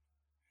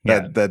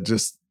 Yeah. That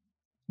just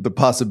the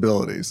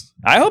possibilities.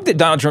 I hope that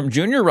Donald Trump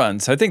Jr.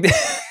 runs. I think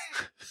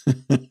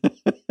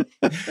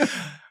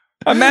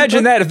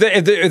imagine that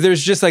if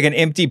there's just like an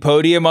empty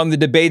podium on the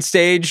debate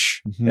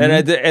stage, and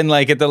at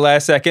the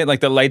last second,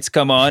 the lights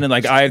come on and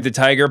Eye of the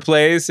Tiger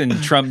plays,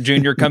 and Trump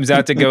Jr. comes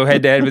out to go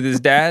head to head with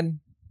his dad.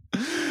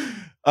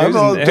 I'm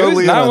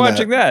totally not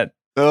watching that.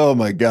 Oh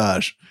my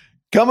gosh!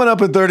 Coming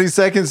up in 30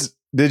 seconds.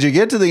 Did you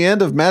get to the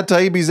end of Matt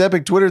Taibbi's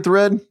epic Twitter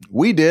thread?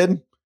 We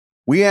did.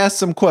 We asked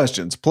some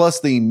questions, plus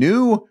the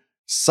new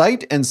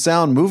Sight and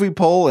Sound movie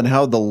poll and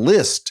how the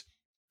list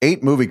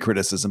ate movie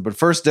criticism. But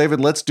first, David,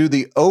 let's do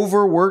the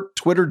overworked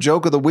Twitter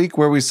joke of the week,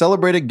 where we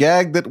celebrate a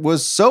gag that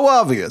was so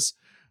obvious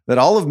that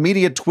all of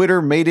media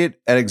Twitter made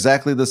it at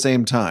exactly the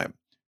same time.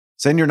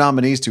 Send your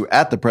nominees to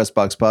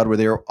 @thepressboxpod, where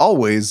they are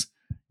always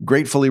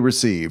gratefully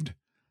received.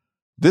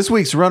 This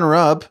week's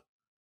runner-up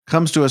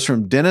comes to us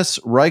from Dennis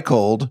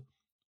Reichold.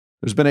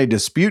 There's been a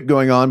dispute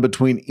going on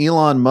between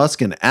Elon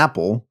Musk and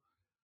Apple.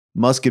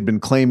 Musk had been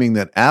claiming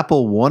that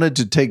Apple wanted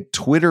to take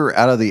Twitter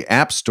out of the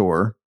App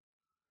Store,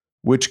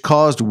 which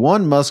caused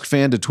one Musk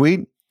fan to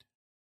tweet,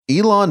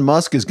 Elon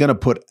Musk is going to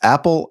put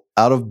Apple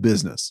out of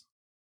business.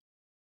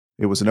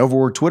 It was an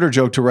overworked Twitter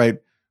joke to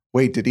write,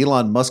 wait, did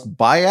Elon Musk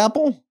buy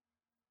Apple?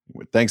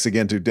 Thanks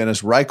again to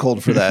Dennis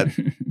Reichold for that.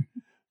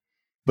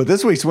 But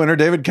this week's winner,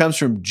 David, comes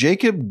from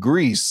Jacob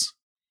Grease.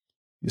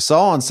 You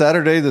saw on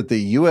Saturday that the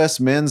U.S.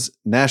 men's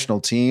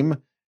national team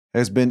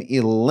has been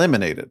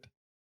eliminated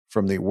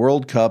from the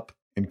World Cup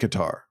in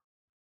Qatar.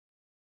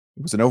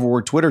 It was an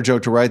overworked Twitter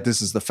joke to write,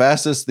 this is the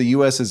fastest the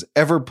U.S. has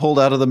ever pulled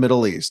out of the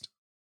Middle East.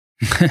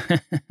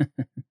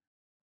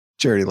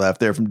 Charity laugh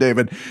there from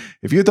David.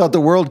 If you thought the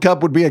World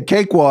Cup would be a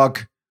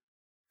cakewalk,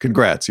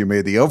 congrats. You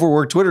made the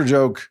overworked Twitter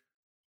joke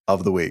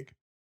of the week.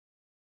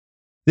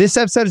 This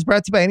episode is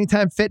brought to you by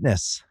Anytime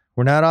Fitness.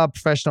 We're not all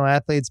professional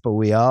athletes, but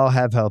we all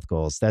have health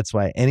goals. That's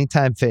why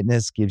Anytime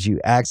Fitness gives you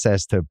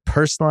access to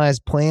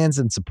personalized plans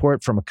and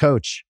support from a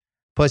coach.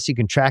 Plus, you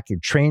can track your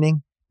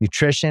training,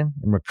 nutrition,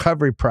 and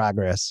recovery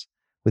progress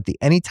with the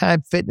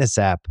Anytime Fitness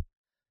app,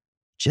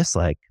 just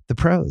like the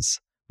pros.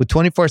 With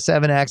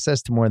 24/7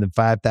 access to more than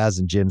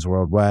 5,000 gyms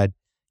worldwide,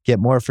 get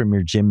more from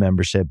your gym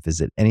membership.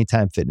 Visit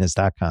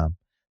anytimefitness.com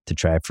to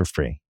try it for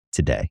free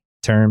today.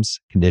 Terms,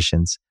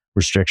 conditions,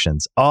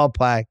 restrictions all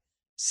apply.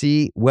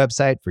 See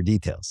website for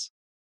details.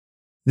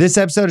 This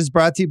episode is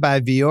brought to you by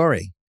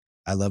Viore.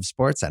 I love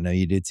sports. I know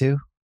you do too.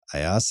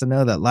 I also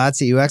know that lots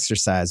of you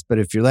exercise, but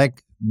if you're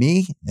like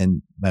me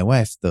and my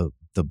wife, the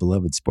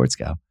beloved sports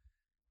gal,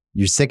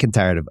 you're sick and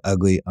tired of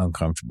ugly,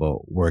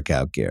 uncomfortable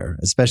workout gear.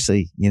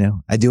 Especially,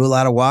 I do a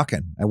lot of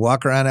walking. I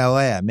walk around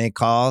LA. I make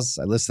calls.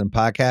 I listen to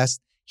podcasts.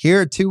 Here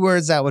are 2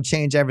 words that will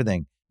change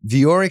everything.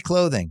 Viore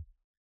Clothing,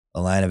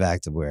 a line of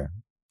activewear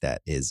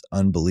that is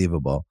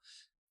unbelievable.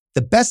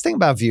 The best thing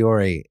about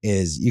Viore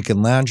is you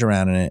can lounge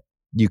around in it.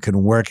 You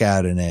can work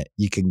out in it.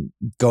 You can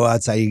go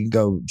outside. You can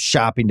go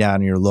shopping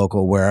down in your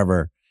local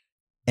wherever.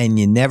 And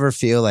you never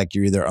feel like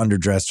you're either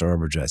underdressed or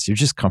overdressed. You're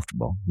just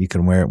comfortable. You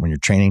can wear it when you're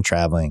training,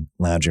 traveling,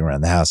 lounging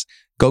around the house.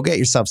 Go get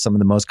yourself some of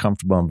the most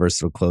comfortable and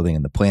versatile clothing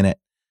on the planet.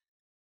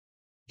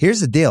 Here's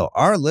the deal.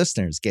 Our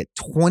listeners get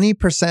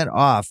 20%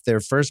 off their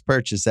first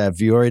purchase at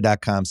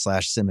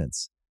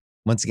Viore.com/Simmons.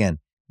 Once again,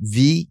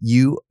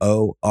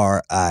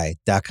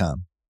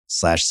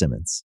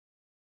 VUORI.com/Simmons.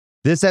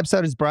 This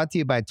episode is brought to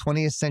you by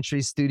 20th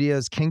Century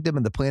Studios' Kingdom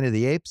of the Planet of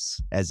the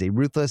Apes. As a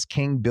ruthless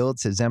king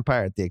builds his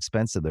empire at the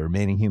expense of the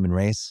remaining human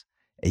race,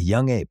 a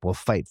young ape will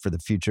fight for the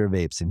future of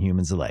apes and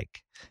humans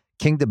alike.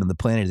 Kingdom of the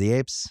Planet of the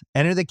Apes.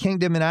 Enter the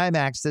kingdom in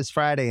IMAX this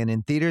Friday and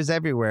in theaters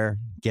everywhere.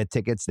 Get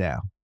tickets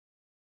now.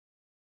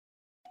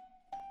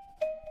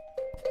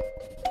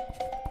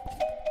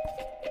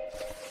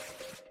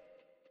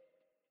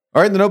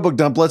 All right, in the notebook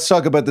dump, let's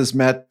talk about this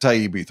Matt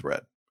Taibbi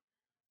thread.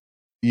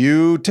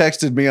 You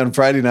texted me on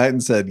Friday night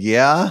and said,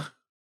 yeah,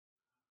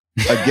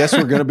 I guess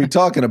we're going to be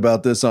talking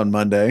about this on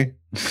Monday.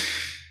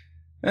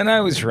 And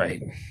I was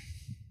right.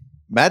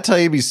 Matt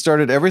Taibbi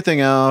started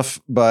everything off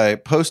by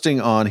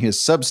posting on his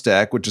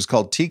Substack, which is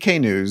called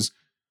TK News.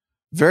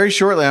 Very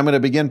shortly, I'm going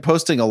to begin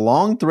posting a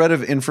long thread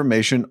of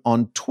information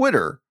on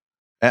Twitter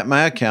at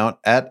my account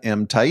at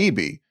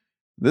mtaibbi.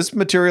 This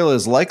material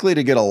is likely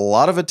to get a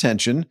lot of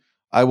attention.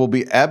 I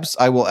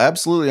will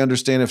absolutely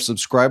understand if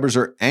subscribers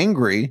are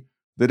angry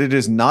that it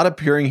is not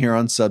appearing here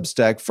on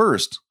Substack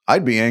first.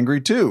 I'd be angry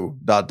too, ...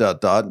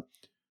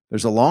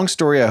 There's a long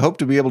story I hope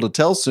to be able to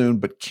tell soon,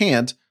 but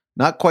can't,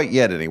 not quite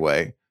yet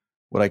anyway.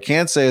 What I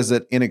can say is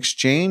that in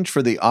exchange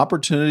for the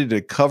opportunity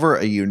to cover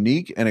a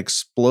unique and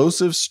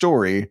explosive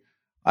story,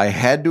 I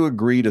had to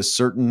agree to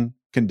certain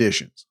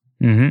conditions.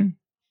 Mm-hmm.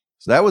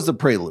 So that was the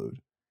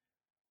prelude.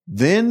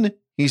 Then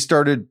he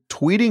started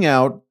tweeting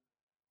out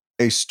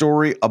a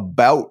story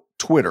about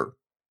Twitter.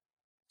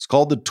 It's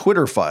called the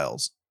Twitter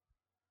Files.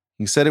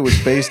 He said it was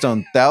based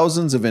on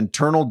thousands of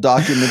internal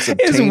documents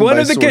obtained Is one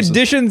by of the sources.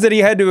 conditions that he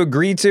had to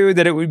agree to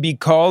that it would be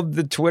called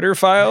the Twitter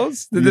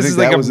Files? That You this think is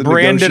like that a was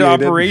branded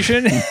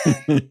negotiated?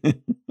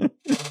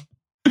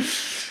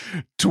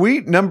 operation?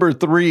 Tweet number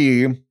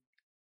 3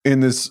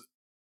 in this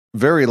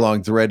very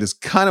long thread is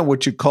kind of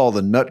what you call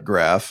the nut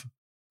graph,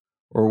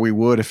 or we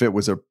would if it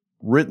was a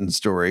written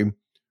story.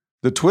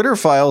 The Twitter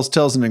Files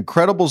tells an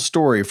incredible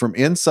story from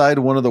inside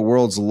one of the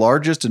world's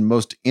largest and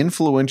most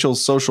influential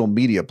social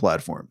media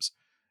platforms.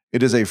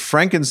 It is a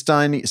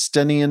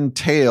Frankensteinian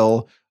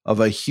tale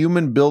of a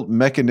human-built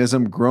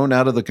mechanism grown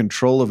out of the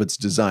control of its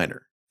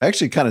designer.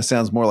 Actually kind of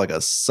sounds more like a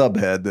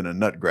subhead than a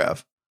nut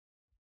graph.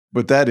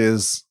 But that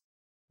is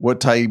what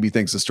Taibbi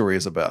thinks the story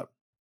is about.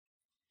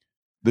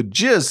 The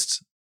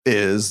gist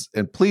is,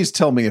 and please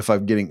tell me if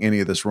I'm getting any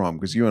of this wrong,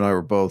 because you and I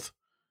were both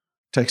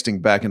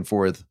texting back and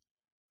forth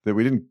that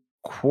we didn't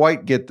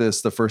quite get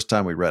this the first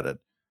time we read it.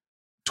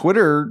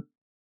 Twitter,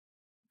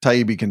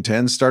 Taibbi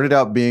contends, started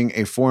out being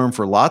a forum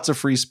for lots of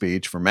free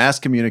speech, for mass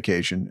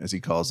communication, as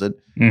he calls it.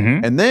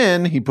 Mm-hmm. And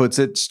then, he puts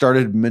it,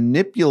 started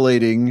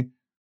manipulating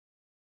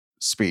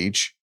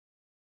speech,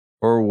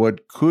 or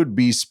what could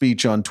be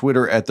speech on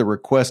Twitter at the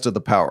request of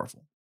the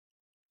powerful.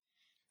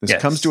 This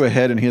comes to a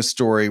head in his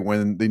story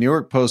when the New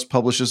York Post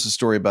publishes a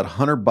story about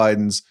Hunter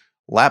Biden's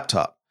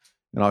laptop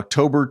in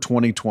October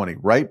 2020,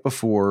 right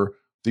before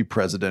the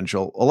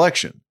presidential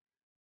election.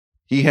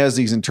 He has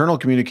these internal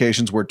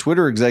communications where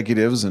Twitter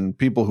executives and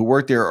people who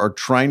work there are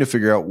trying to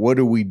figure out, what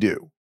do we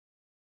do?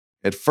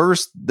 At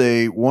first,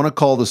 they want to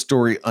call the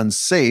story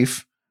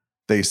unsafe,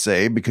 they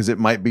say, because it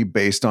might be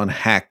based on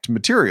hacked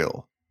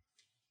material.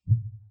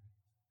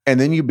 And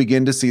then you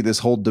begin to see this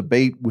whole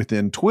debate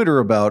within Twitter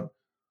about,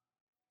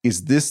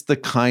 is this the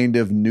kind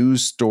of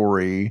news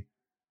story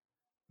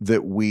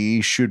that we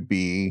should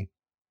be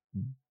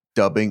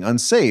dubbing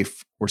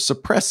unsafe or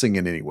suppressing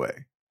in any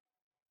way?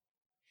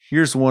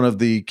 Here's one of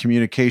the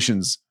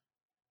communications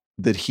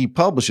that he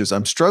publishes.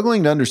 I'm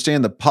struggling to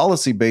understand the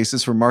policy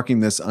basis for marking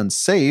this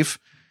unsafe,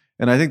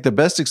 and I think the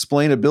best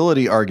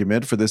explainability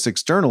argument for this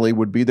externally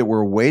would be that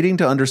we're waiting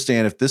to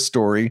understand if this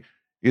story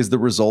is the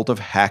result of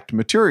hacked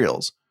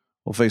materials.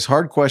 We'll face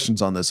hard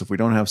questions on this if we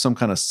don't have some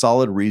kind of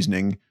solid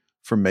reasoning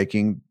for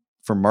marking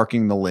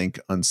the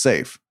link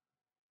unsafe.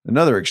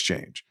 Another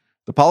exchange.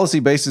 The policy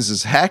basis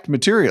is hacked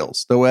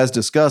materials, though as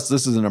discussed,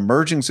 this is an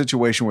emerging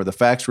situation where the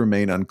facts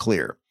remain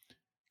unclear.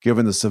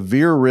 Given the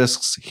severe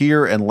risks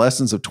here and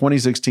lessons of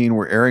 2016,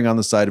 we're erring on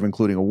the side of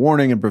including a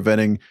warning and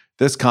preventing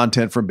this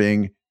content from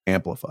being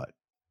amplified,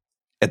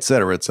 et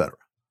cetera, et cetera.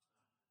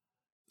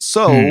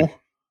 So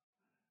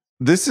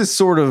this is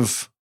sort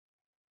of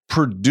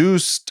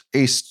produced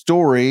a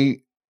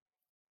story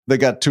that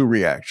got two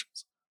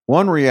reactions.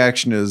 One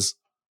reaction is,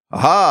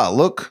 aha,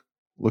 look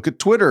at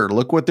Twitter.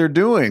 Look what they're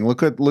doing.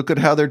 Look at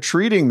how they're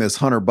treating this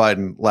Hunter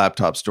Biden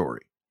laptop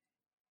story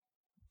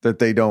that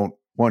they don't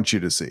want you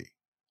to see.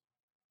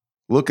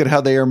 Look at how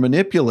they are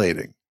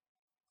manipulating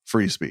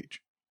free speech.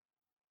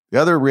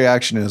 The other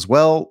reaction is,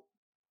 well,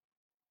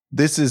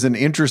 this is an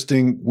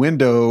interesting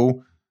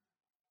window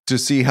to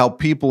see how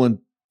people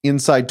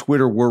inside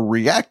Twitter were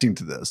reacting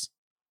to this.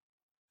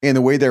 And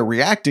the way they're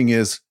reacting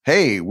is,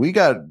 hey, we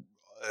got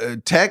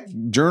tech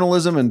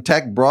journalism and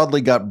tech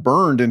broadly got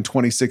burned in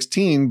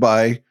 2016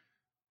 by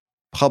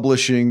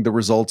publishing the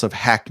results of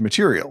hacked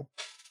material.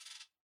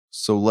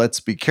 So let's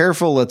be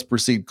careful. Let's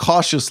proceed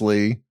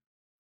cautiously.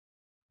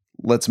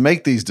 Let's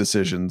make these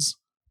decisions.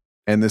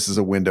 And this is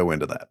a window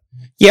into that.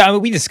 Yeah, I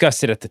mean, we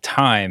discussed it at the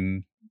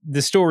time.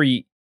 The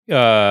story,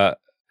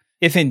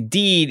 if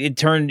indeed it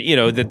turned,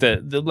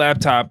 that the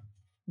laptop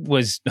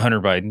was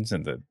Hunter Biden's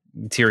and the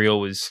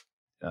material was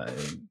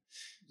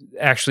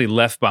actually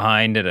left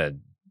behind at a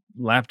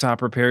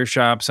laptop repair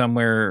shop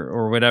somewhere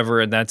or whatever,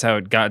 and that's how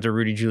it got to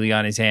Rudy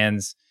Giuliani's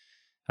hands.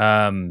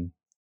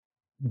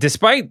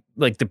 Despite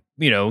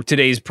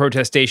today's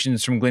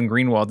protestations from Glenn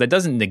Greenwald, that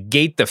doesn't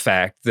negate the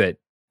fact that,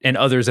 and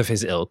others of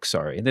his ilk,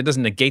 that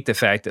doesn't negate the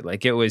fact that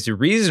it was a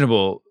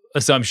reasonable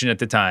assumption at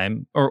the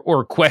time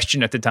or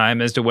question at the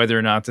time as to whether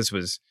or not this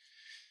was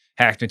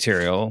hacked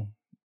material,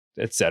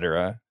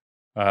 etc.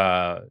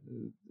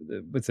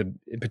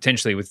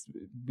 Potentially with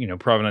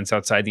provenance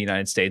outside the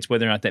United States,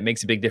 whether or not that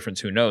makes a big difference,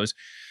 who knows?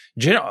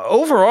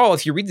 Overall,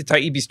 if you read the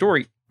Taibbi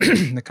story,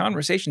 the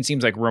conversation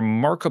seems like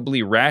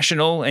remarkably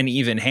rational and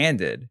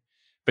even-handed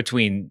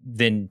between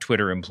then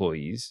Twitter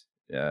employees,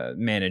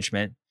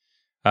 management.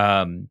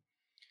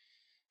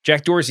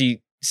 Jack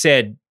Dorsey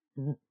said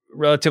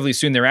relatively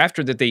soon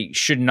thereafter that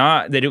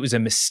that it was a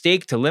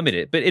mistake to limit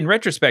it. But in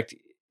retrospect,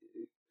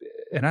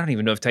 and I don't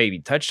even know if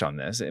Taibbi touched on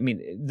this, I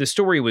mean, the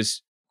story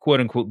was quote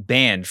unquote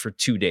banned for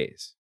 2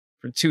 days.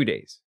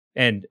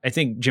 And I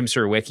think Jim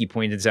Surowiecki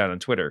pointed this out on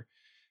Twitter,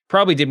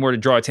 probably did more to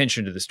draw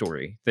attention to the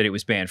story that it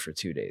was banned for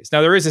 2 days.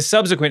 Now, there is a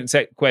subsequent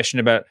question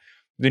about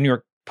the New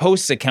York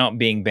Post's account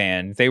being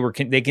banned.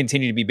 They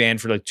continued to be banned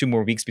for 2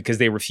 more weeks because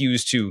they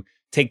refused to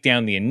take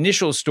down the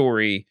initial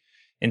story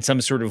in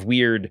some sort of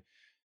weird,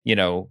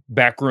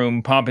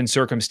 backroom pomp and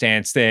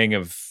circumstance thing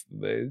of,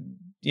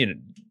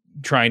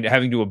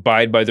 having to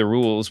abide by the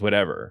rules,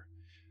 whatever.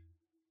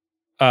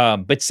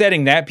 But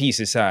setting that piece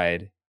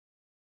aside,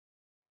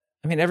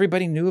 I mean,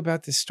 everybody knew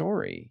about this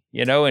story,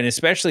 and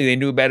especially they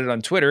knew about it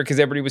on Twitter because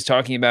everybody was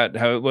talking about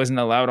how it wasn't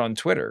allowed on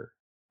Twitter.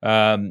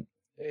 I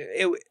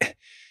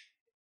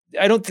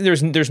don't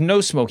think there's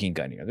no smoking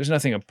gun here. There's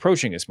nothing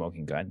approaching a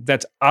smoking gun.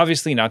 That's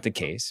obviously not the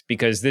case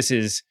because this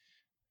is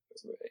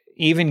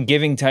even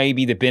giving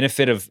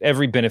Taibbi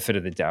every benefit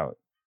of the doubt.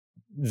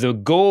 The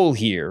goal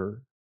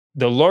here,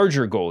 the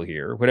larger goal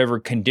here, whatever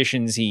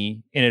conditions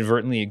he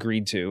inadvertently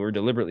agreed to or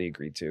deliberately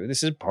agreed to,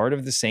 this is part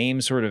of the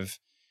same sort of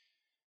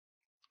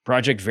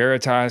Project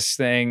Veritas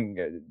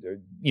thing,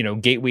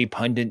 gateway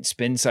pundit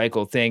spin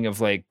cycle thing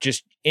of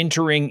just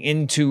entering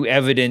into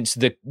evidence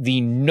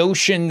the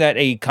notion that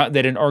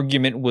an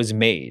argument was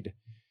made.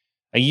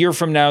 A year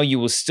from now, you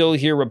will still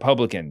hear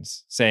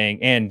Republicans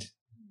saying, and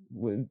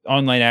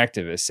online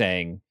activists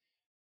saying,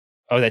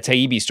 oh, that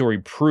Taibbi story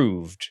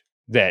proved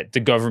that the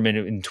government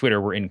and Twitter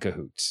were in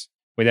cahoots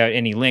without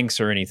any links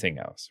or anything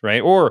else,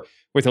 right? Or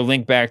with a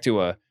link back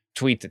to a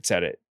tweet that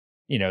said it,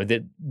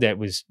 that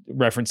was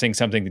referencing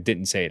something that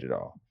didn't say it at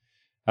all.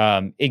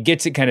 It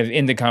gets it kind of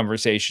in the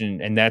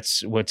conversation, and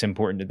that's what's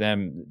important to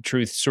them.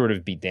 Truth sort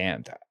of be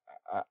damned.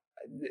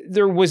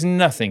 There was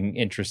nothing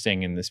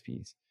interesting in this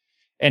piece.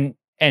 And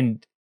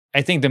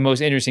I think the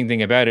most interesting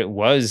thing about it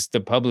was the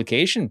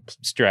publication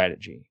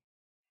strategy.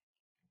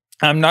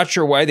 I'm not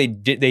sure why they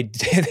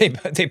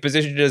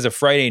positioned it as a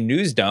Friday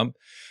news dump.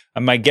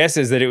 My guess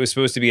is that it was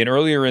supposed to be an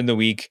earlier in the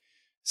week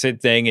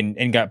thing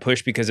and got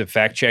pushed because of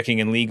fact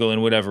checking and legal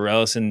and whatever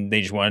else, and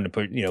they just wanted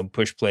to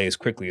push play as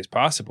quickly as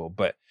possible.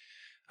 But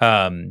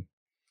I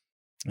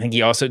think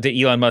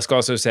Elon Musk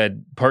also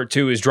said part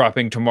 2 is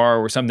dropping tomorrow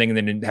or something, and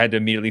then it had to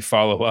immediately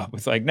follow up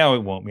with no,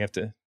 it won't. We have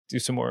to do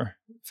some more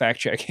fact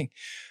checking.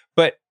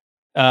 But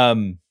I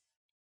mean,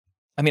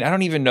 I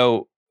don't even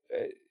know.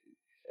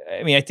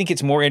 I mean, I think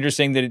it's more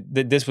interesting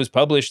that this was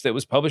published. That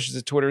was published as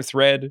a Twitter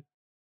thread.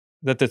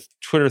 That the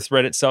Twitter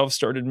thread itself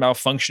started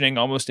malfunctioning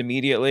almost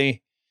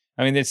immediately.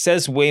 I mean, it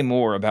says way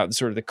more about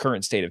sort of the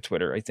current state of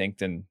Twitter, I think,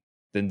 than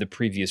the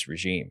previous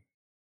regime.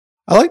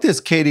 I like this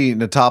Katie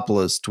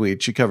Natopoulos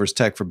tweet. She covers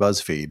tech for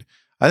BuzzFeed.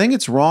 I think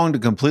it's wrong to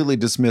completely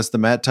dismiss the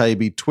Matt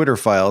Taibbi Twitter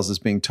files as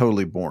being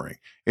totally boring.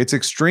 It's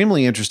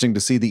extremely interesting to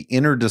see the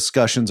inner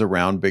discussions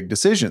around big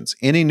decisions.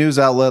 Any news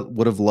outlet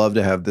would have loved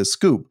to have this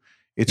scoop.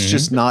 It's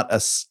just not a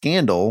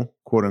scandal,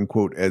 quote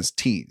unquote, as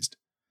teased.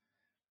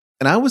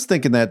 And I was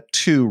thinking that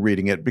too,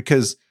 reading it,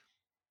 because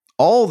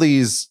all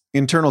these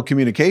internal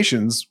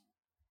communications,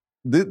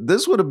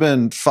 this would have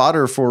been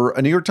fodder for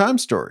a New York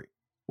Times story.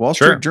 Wall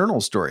Street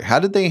Journal story. How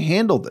did they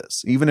handle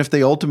this? Even if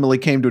they ultimately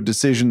came to a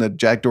decision that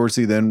Jack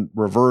Dorsey then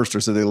reversed or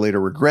so they later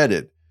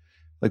regretted.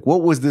 Like,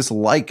 what was this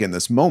like in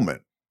this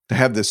moment to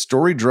have this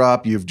story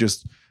drop? You've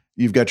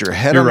got your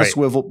head on a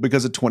swivel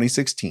because of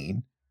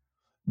 2016,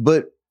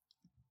 but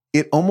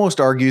it almost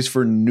argues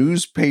for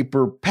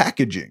newspaper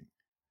packaging.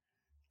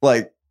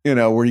 Like, you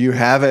know, where you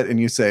have it and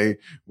you say,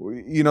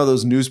 you know,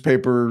 those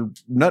newspaper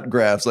nut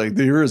graphs, like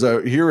here is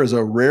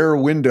a rare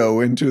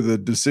window into the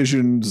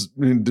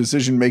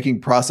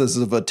decision-making processes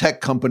of a tech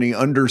company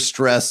under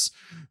stress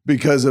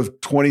because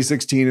of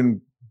 2016 and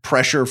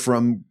pressure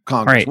from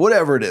Congress,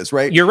 whatever it is,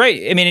 right? You're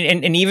right. I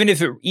mean, and even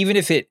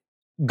if it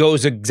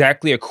goes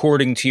exactly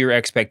according to your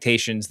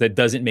expectations, that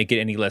doesn't make it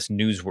any less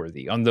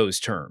newsworthy on those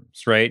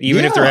terms, right?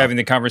 Even if they're having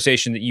the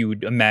conversation that you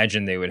would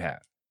imagine they would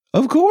have.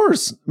 Of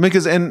course,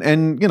 because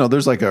and you know,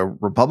 there's like a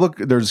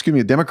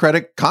a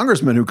Democratic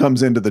congressman who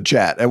comes into the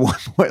chat at one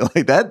point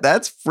like that.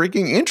 That's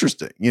freaking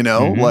interesting, you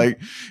know,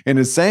 like, and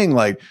is saying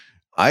like,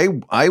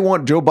 I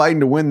want Joe Biden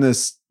to win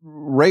this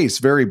race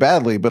very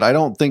badly, but I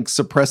don't think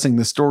suppressing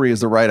the story is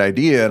the right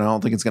idea, and I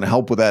don't think it's going to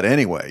help with that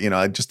anyway. You know,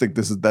 I just think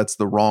that's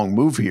the wrong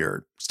move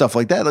here. Stuff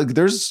like that. Like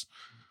there's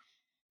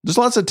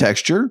lots of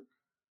texture,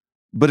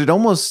 but it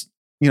almost,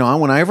 you know,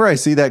 whenever I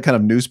see that kind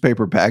of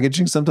newspaper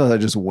packaging, sometimes I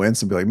just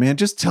wince and be like, man,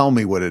 just tell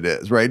me what it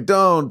is, right?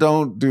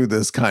 Don't do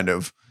this kind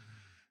of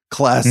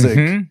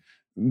classic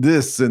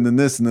this and then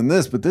this and then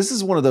this. But this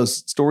is one of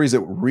those stories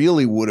that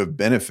really would have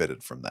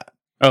benefited from that.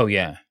 Oh,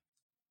 yeah.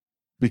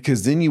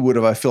 Because then you would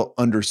have, I feel,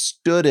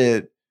 understood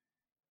it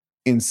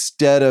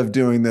instead of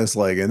doing this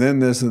like, and then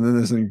this and then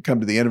this, and you come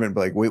to the end of it and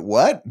be like, wait,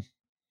 what?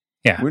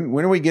 Yeah.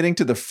 When are we getting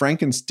to the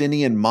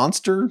Frankensteinian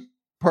monster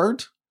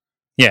part?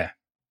 Yeah.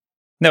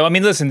 No, I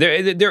mean, listen,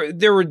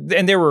 there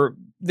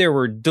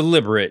were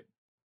deliberate,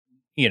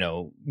 you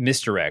know,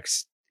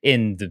 misdirects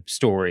in the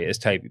story as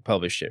Type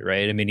published it,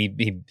 right? I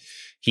mean,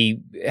 he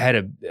had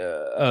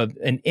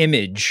an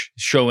image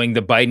showing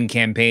the Biden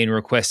campaign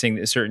requesting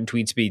that certain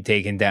tweets be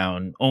taken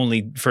down,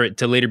 only for it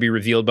to later be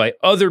revealed by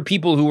other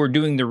people who were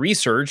doing the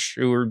research,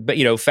 who were,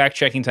 you know, fact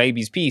checking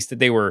Taibbi's piece, that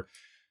they were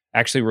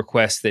actually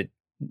requests that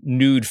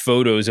nude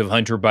photos of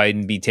Hunter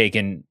Biden be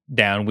taken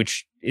down,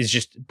 which is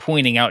just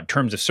pointing out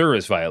terms of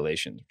service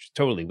violations, which is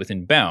totally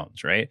within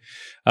bounds, right?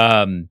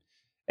 And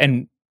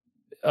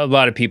a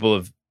lot of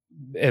people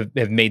have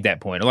made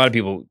that point. A lot of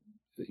people,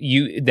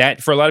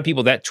 for a lot of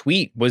people, that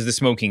tweet was the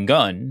smoking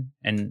gun,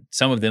 and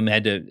some of them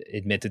had to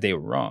admit that they were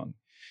wrong.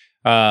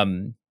 I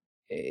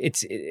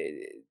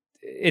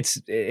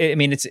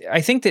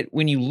think that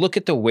when you look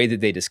at the way that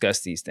they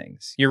discuss these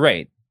things, you're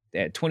right.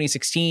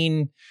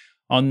 2016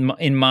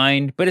 in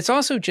mind, but it's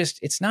also just,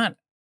 it's not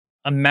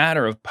a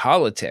matter of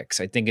politics.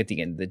 I think at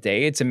the end of the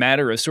day, it's a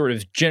matter of sort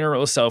of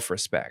general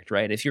self-respect,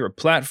 right? If you're a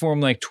platform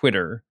like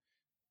Twitter,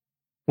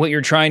 what you're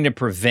trying to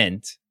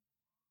prevent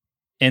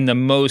in the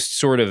most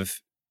sort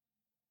of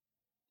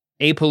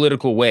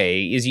apolitical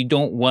way is you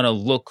don't want to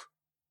look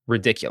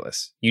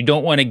ridiculous. You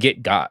don't want to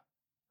get got,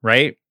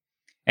 right?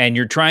 And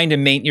you're trying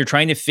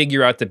to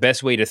figure out the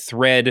best way to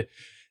thread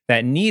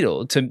that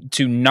needle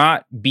to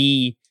not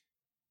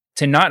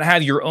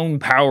have your own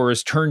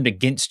powers turned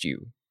against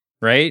you,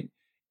 right?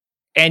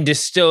 And to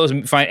still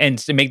find, and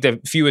to make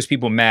the fewest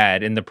people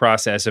mad in the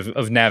process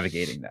of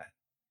navigating that.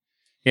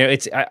 You know,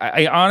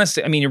 I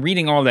honestly, I mean,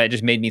 reading all that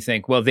just made me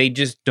think, well, they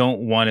just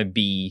don't want to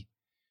be,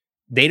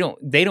 they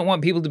don't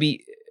want people to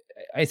be,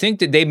 I think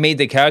that they made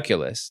the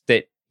calculus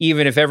that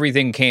even if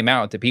everything came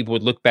out, that people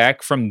would look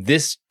back from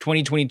this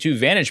 2022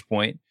 vantage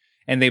point,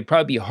 and they'd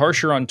probably be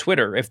harsher on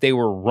Twitter if they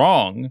were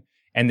wrong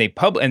and they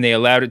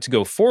allowed it to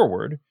go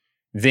forward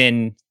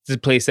than the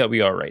place that we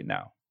are right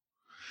now.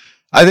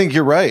 I think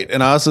you're right.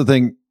 And I also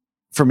think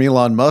from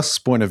Elon Musk's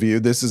point of view,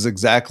 this is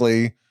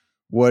exactly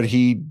what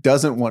he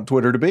doesn't want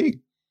Twitter to be.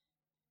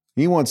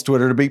 He wants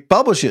Twitter to be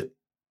publish it.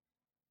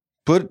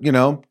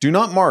 Do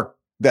not mark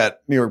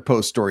that New York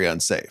Post story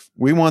unsafe.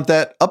 We want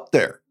that up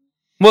there.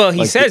 Well,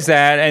 he says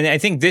that, and I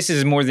think this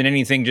is more than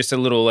anything just a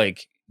little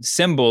like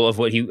symbol of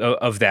what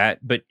of that.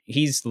 But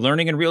he's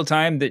learning in real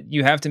time that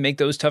you have to make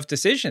those tough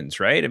decisions,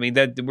 right? I mean,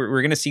 that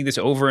we're going to see this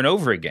over and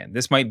over again.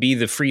 This might be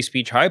the free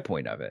speech high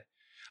point of it.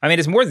 I mean,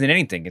 it's more than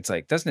anything. It's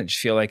like, doesn't it just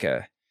feel like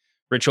a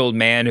rich old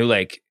man who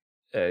like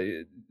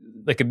a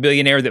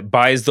billionaire that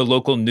buys the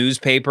local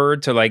newspaper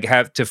to like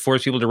have to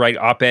force people to write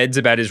op-eds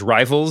about his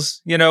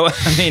rivals? You know,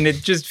 I mean, it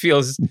just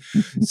feels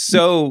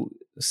so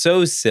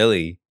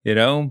silly, you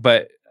know.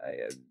 But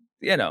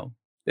you know,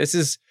 this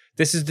is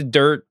the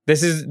dirt.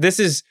 This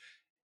is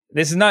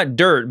not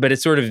dirt, but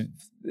it's sort of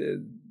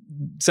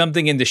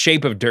something in the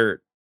shape of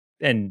dirt,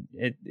 and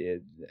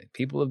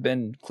people have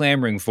been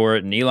clamoring for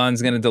it, and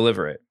Elon's going to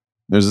deliver it.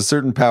 There's a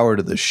certain power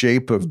to the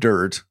shape of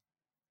dirt.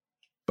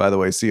 By the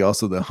way, see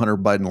also the Hunter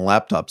Biden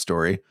laptop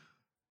story.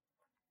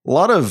 A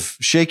lot of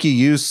shaky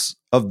use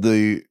of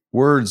the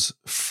words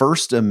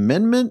First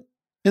Amendment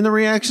in the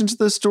reaction to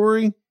this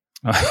story.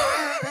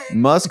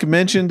 Musk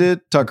mentioned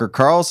it. Tucker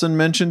Carlson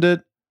mentioned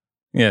it.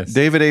 Yes.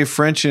 David A.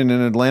 French in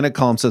an Atlantic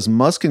column says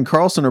Musk and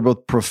Carlson are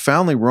both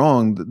profoundly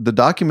wrong. The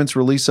documents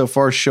released so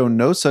far show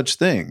no such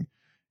thing.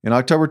 In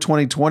October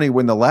 2020,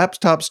 when the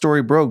laptop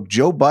story broke,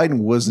 Joe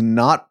Biden was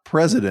not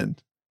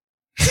president.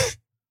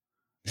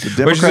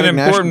 Which is an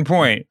important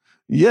point.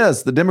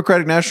 Yes, the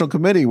Democratic National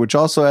Committee, which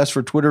also asked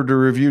for Twitter to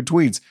review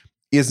tweets,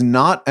 is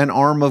not an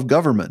arm of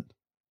government.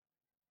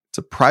 It's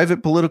a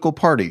private political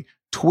party.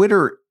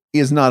 Twitter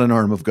is not an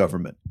arm of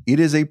government. It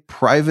is a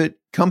private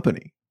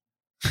company.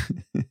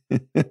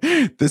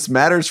 This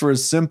matters for a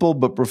simple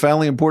but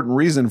profoundly important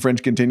reason,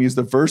 French continues.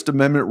 The First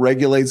Amendment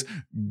regulates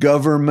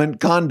government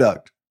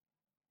conduct.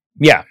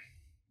 Yeah.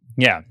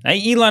 Yeah.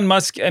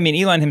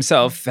 Elon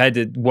himself had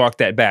to walk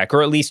that back,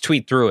 or at least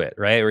tweet through it,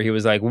 right? Where he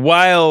was like,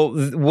 while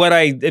what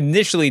I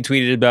initially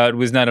tweeted about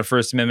was not a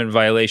First Amendment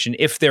violation,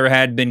 if there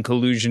had been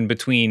collusion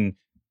between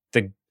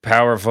the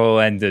powerful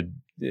and the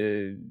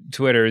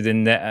Twitter,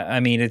 then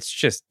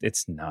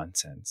it's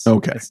nonsense.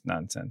 Okay. It's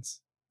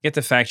nonsense. Get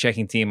the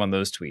fact-checking team on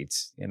those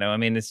tweets.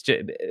 It's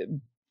just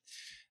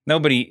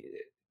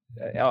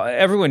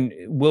everyone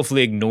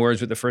willfully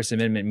ignores what the First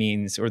Amendment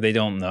means, or they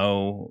don't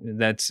know.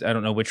 I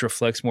don't know which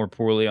reflects more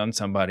poorly on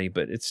somebody,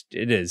 but you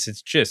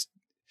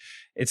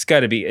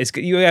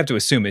have to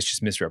assume it's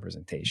just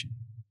misrepresentation.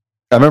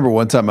 I remember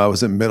one time I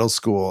was in middle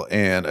school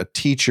and a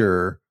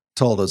teacher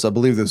told us, I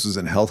believe this was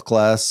in health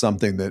class,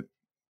 something that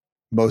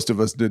most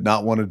of us did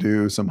not want to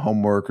do, some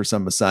homework or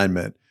some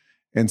assignment.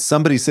 And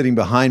somebody sitting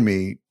behind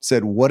me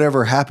said,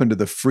 "Whatever happened to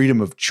the freedom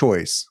of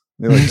choice?"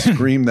 They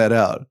screamed that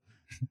out.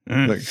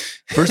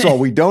 First of all,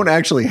 we don't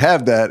actually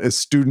have that as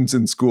students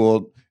in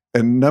school.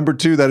 And number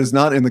two, that is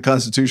not in the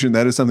Constitution.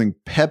 That is something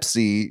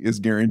Pepsi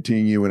is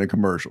guaranteeing you in a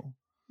commercial.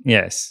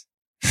 Yes.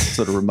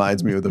 Sort of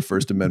reminds me of the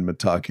First Amendment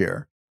talk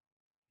here.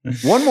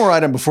 One more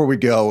item before we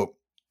go.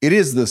 It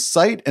is the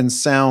Sight and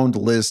Sound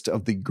list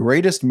of the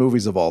greatest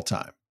movies of all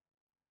time.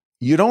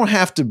 You don't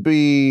have to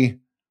be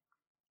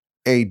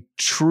a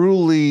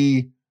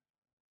truly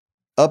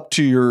up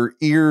to your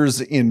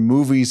ears in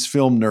movies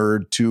film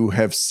nerd to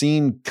have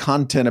seen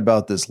content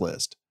about this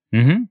list.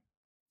 Mm-hmm.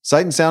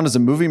 Sight and Sound is a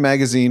movie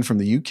magazine from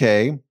the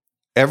UK.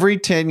 Every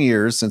 10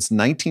 years since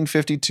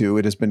 1952,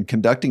 it has been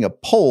conducting a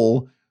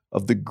poll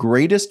of the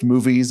greatest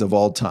movies of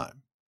all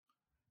time.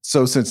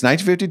 So since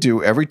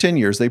 1952, every 10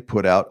 years, they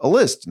put out a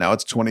list. Now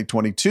it's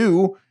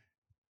 2022,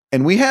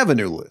 and we have a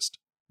new list.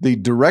 The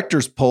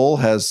director's poll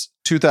has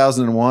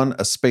 2001,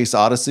 A Space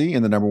Odyssey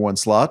in the number one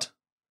slot.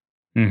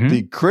 Mm-hmm.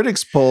 The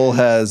critics poll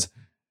has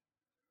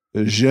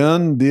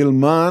Jean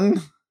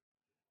Dillman,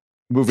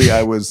 movie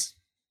I was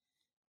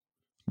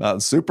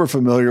not super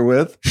familiar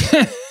with,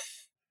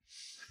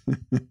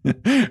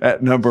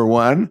 at number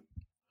one.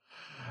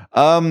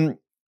 I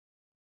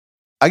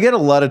get a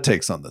lot of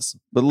takes on this,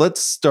 but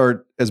let's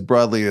start as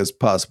broadly as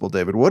possible,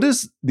 David. What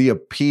is the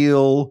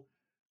appeal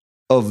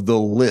of the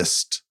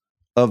list,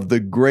 of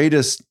the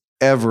greatest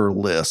ever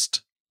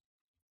list,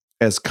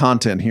 as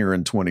content here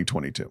in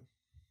 2022?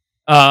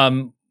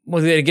 Well,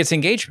 it gets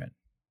engagement,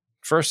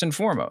 first and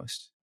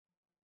foremost.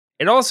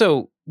 It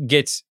also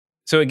gets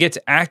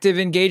active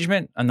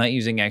engagement. I'm not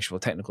using actual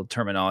technical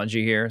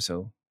terminology here,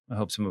 so I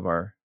hope some of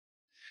our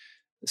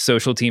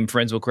social team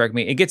friends will correct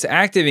me. It gets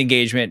active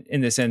engagement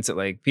in the sense that,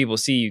 like, people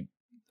see,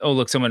 oh,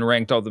 look, someone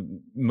ranked all the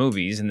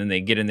movies, and then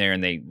they get in there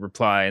and they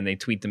reply and they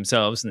tweet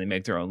themselves and they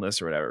make their own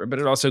list or whatever. But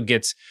it also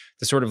gets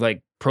the sort of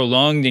like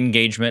prolonged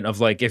engagement of,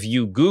 like, if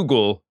you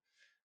Google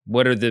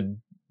what are the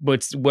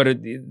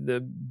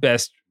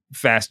best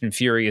Fast and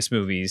Furious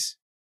movies,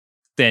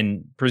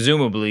 then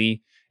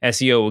presumably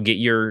SEO will get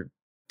your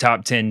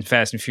top 10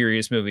 Fast and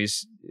Furious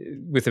movies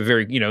with a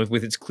very,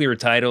 with its clear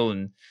title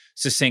and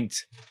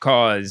succinct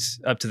cause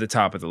up to the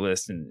top of the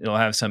list, and it'll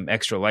have some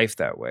extra life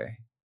that way.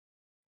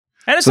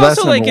 And it's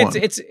also like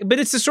it's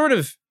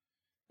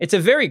a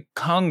very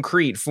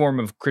concrete form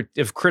of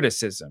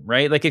criticism,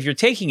 right? Like, if you're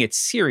taking it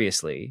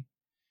seriously,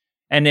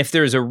 and if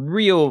there's a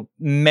real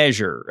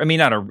measure, I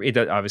mean,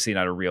 obviously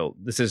not a real,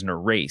 this isn't a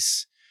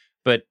race,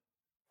 but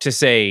to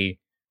say,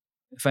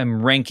 if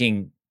I'm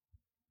ranking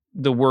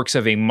the works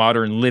of a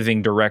modern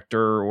living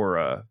director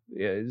or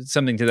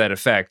something to that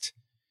effect,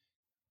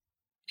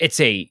 it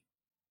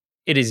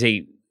is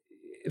a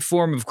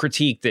form of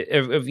critique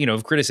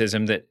of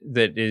criticism that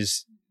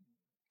is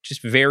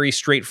just very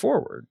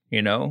straightforward,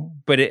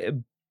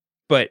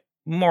 but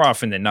more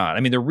often than not, I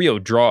mean, the real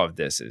draw of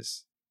this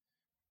is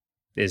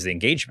the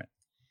engagement.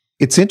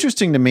 It's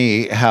interesting to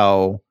me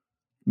how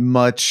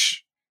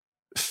much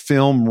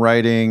film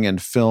writing and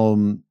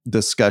film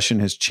discussion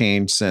has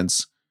changed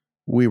since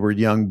we were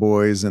young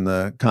boys in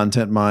the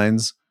content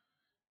mines,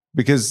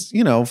 because,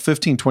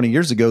 15, 20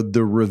 years ago,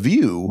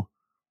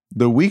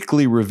 the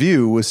weekly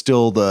review was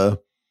still the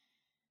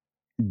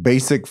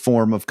basic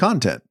form of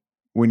content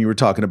when you were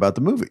talking about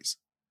the movies.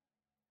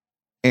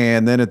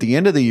 And then at the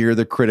end of the year,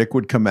 the critic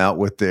would come out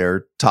with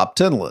their top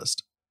 10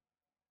 list.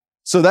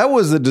 So that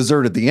was the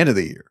dessert at the end of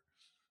the year.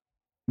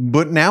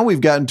 But now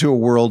we've gotten to a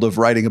world of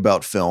writing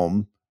about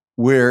film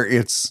where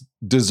it's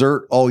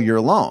dessert all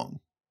year long.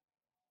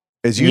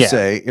 As you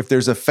say, if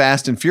there's a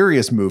Fast and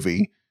Furious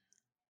movie,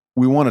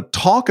 we want to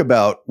talk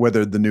about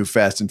whether the new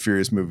Fast and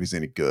Furious movie is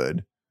any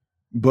good,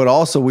 but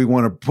also we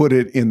want to put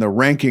it in the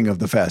ranking of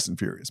the Fast and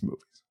Furious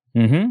movies.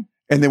 Mm-hmm.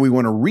 And then we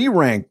want to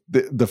re-rank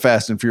the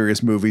Fast and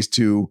Furious movies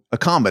to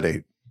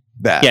accommodate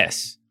that.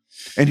 Yes.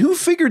 And who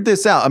figured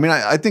this out? I mean,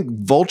 I think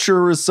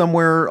Vulture is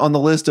somewhere on the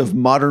list of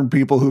modern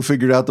people who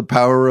figured out the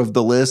power of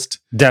the list.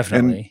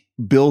 Definitely.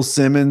 And Bill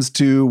Simmons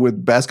too,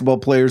 with basketball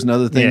players and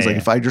other things. Yeah.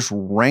 If I just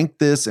rank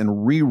this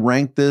and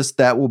re-rank this,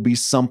 that will be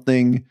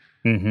something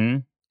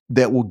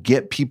that will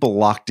get people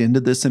locked into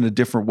this in a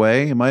different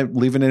way. Am I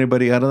leaving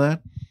anybody out of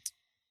that?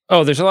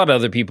 Oh, there's a lot of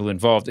other people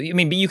involved. I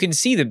mean, but you can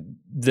see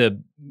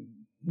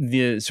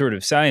the sort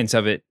of science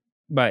of it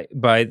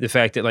by the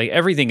fact that like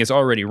everything is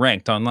already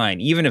ranked online.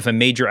 Even if a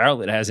major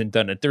outlet hasn't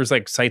done it, there's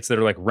like sites that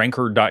are like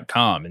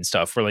ranker.com and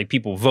stuff where like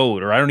people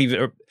vote, or I don't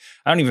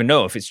even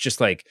know if it's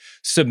just like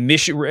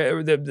submission,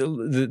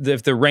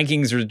 if the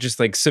rankings are just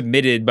like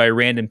submitted by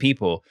random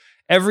people.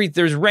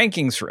 There's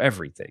rankings for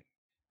everything.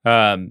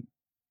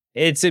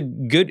 It's a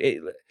good,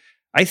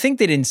 I think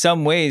that in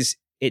some ways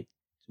it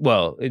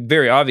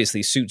very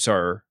obviously suits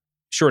our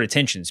short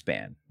attention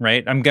span,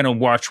 right? I'm going to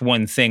watch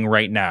one thing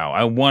right now.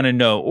 I want to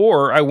know,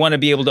 or I want to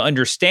be able to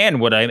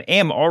understand what I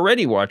am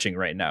already watching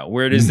right now.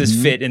 Where does this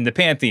fit in the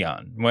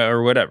pantheon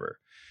or whatever?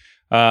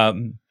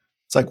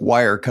 It's like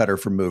Wirecutter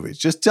for movies.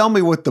 Just tell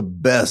me what the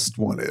best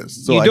one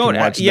is. So you I don't,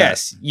 can watch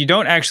yes, you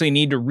don't actually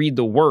need to read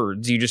the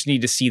words. You just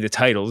need to see the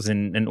titles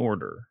in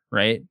order,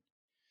 right?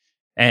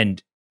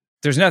 And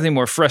there's nothing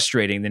more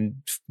frustrating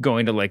than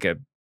going to like a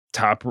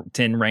top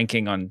 10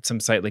 ranking on some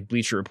site like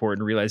Bleacher Report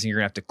and realizing you're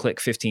gonna have to click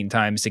 15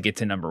 times to get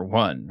to number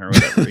 1 or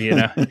whatever, you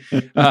know.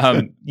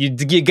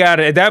 You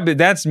gotta,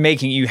 that's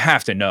making, you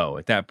have to know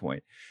at that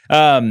point.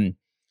 But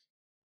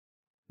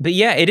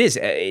yeah, it is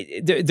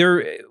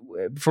there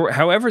for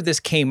however this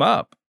came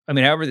up. I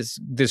mean, however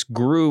this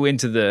grew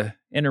into the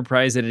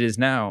enterprise that it is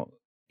now,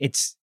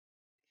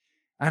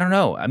 I don't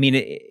know. I mean,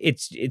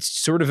 it's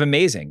sort of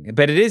amazing,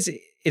 but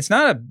it's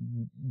not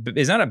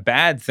a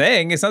bad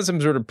thing. It's not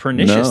some sort of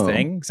pernicious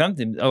thing.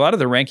 A lot of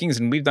the rankings,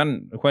 and we've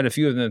done quite a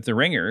few of them at The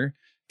Ringer,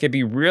 can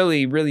be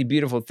really, really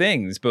beautiful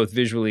things, both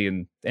visually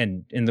and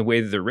in the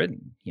way that they're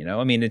written. You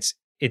know, I mean,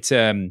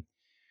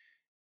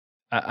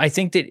 I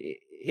think that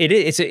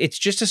it's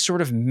just a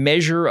sort of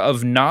measure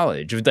of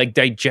knowledge, of like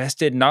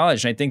digested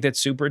knowledge. And I think that's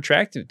super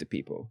attractive to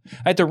people.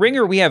 At The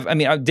Ringer, we have, I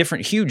mean,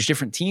 different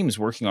teams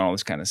working on all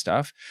this kind of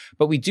stuff,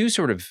 but we do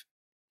sort of,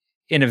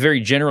 in a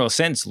very general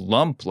sense,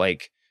 lump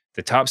like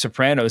the top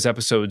Sopranos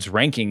episodes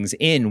rankings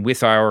in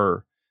with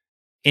our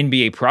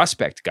NBA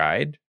prospect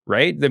guide,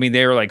 right? I mean,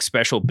 they're like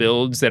special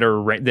builds that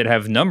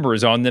have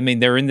numbers on them,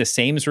 and they're in the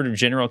same sort of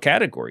general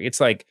category. It's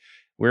like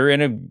we're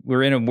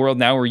in a world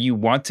now where you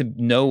want to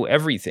know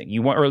everything.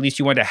 Or at least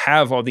you want to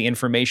have all the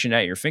information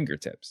at your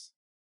fingertips.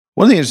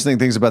 One of the interesting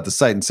things about the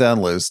Sight and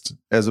Sound list,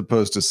 as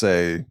opposed to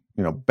say,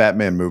 you know,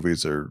 Batman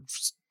movies or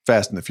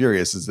Fast and the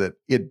Furious, is that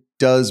it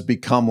does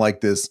become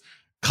like this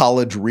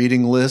college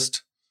reading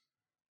list.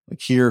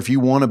 Like here, if you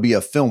want to be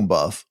a film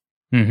buff,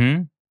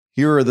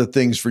 here are the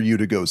things for you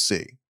to go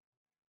see.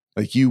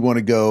 Like you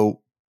want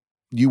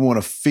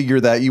to figure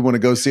that, you want to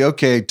go see,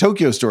 okay,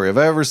 Tokyo Story, have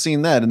I ever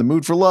seen that? In The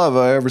Mood for Love,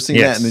 have I ever seen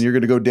that? And then you're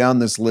going to go down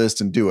this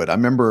list and do it. I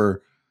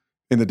remember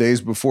in the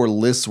days before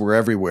lists were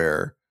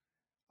everywhere,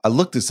 I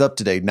looked this up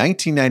today,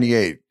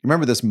 1998.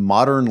 Remember this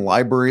modern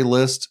library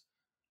list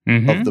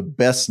of the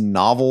best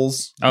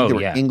novels? They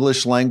were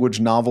English language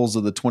novels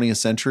of the 20th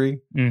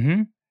century.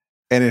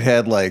 And it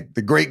had like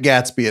The Great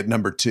Gatsby at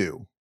number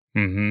 2.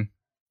 And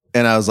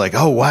I was like,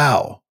 oh,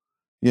 wow.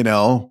 You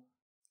know,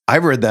 I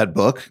read that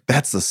book.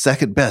 That's the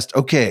second best.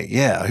 Okay.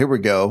 Yeah, here we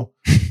go.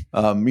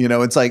 You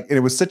know, it's like,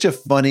 it was such a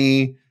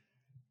funny,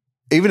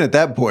 even at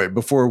that point,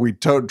 before we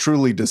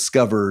truly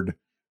discovered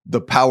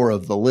the power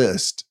of the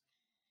list,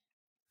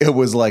 it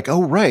was like,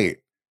 oh, right.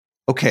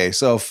 Okay.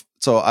 So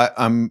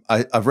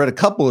I've read a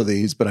couple of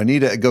these, but I need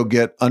to go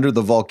get Under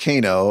the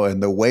Volcano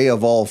and The Way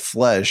of All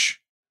Flesh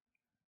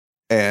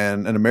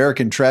and An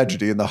American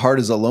Tragedy and The Heart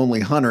is a Lonely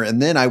Hunter.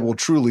 And then I will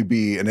truly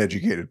be an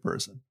educated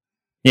person.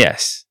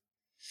 Yes.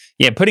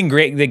 Yeah. Putting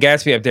The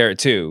Gatsby up there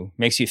too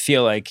makes you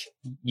feel like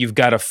you've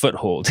got a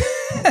foothold.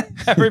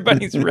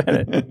 Everybody's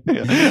read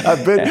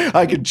it.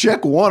 I could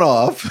check one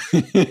off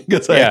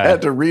because I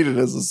had to read it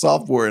as a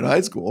sophomore in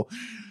high school.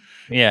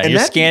 Yeah, and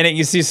you're scanning.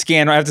 You see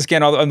scan. I have to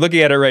scan I'm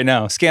looking at it right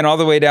now. Scan all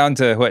the way down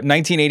to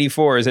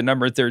 1984 is at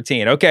number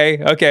 13.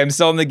 Okay, I'm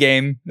still in the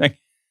game.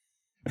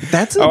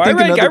 That's I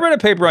read a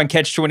paper on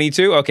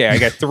Catch-22. Okay, I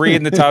got 3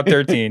 in the top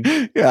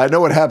 13. Yeah, I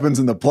know what happens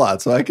in the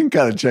plot, so I can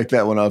kind of check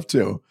that one off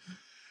too.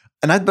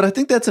 But I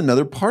think that's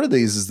another part of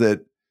these is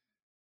that,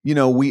 you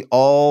know, we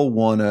all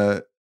want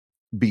to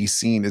be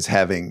seen as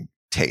having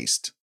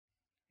taste.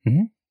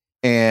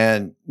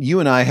 And you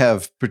and I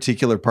have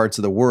particular parts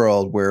of the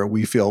world where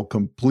we feel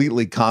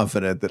completely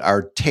confident that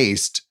our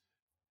taste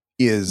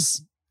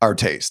is our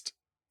taste.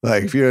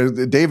 Like if you're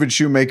David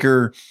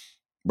Shoemaker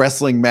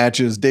wrestling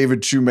matches,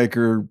 David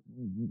Shoemaker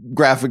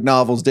graphic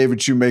novels, David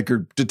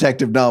Shoemaker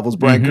detective novels,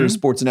 Brian Kerr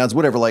sports announcements,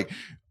 whatever, like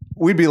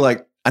we'd be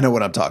like, I know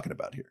what I'm talking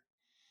about here.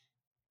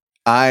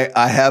 I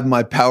have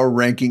my power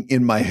ranking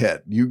in my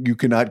head. You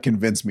cannot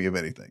convince me of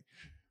anything.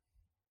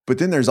 But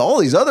then there's all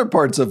these other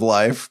parts of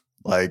life,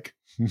 like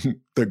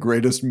the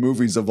greatest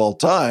movies of all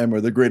time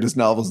or the greatest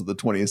novels of the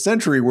 20th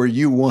century, where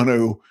you want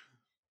to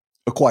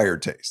acquire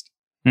taste.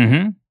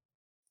 Mm-hmm.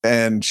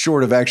 And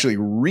short of actually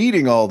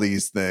reading all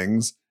these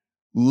things,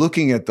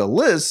 looking at the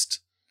list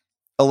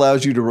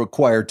allows you to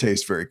acquire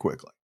taste very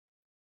quickly.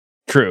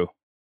 True.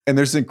 And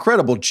there's an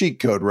incredible cheat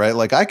code, right?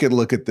 Like I could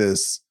look at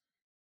this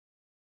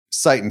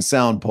Sight and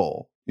Sound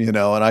poll, and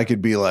I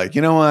could be like,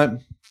 you know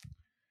what?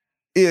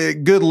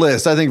 Good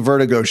list. I think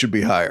Vertigo should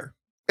be higher.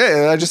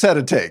 Hey, I just had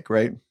a take,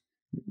 right?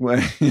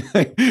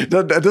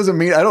 That doesn't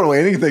mean I don't know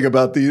anything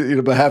about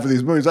about half of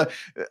these movies.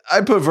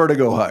 I put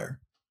Vertigo higher.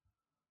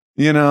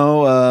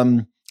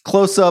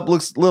 Close Up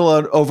looks a little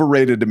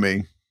overrated to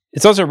me.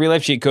 It's also a real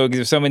life cheat code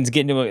because if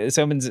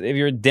if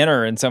you're at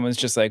dinner and someone's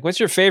just like, "What's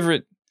your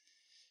favorite?"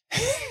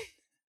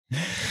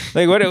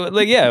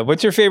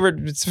 What's your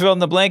favorite fill in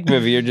the blank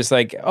movie? You're just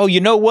like, oh,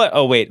 you know what?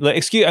 Oh, wait,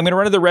 excuse, I'm going to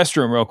run to the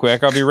restroom real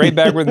quick. I'll be right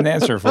back with an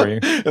answer for you.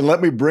 And let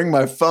me bring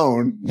my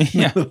phone.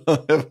 Yeah.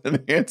 I'll have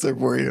an answer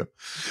for you.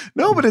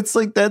 No, but it's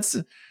like that's,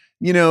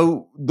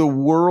 the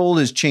world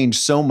has changed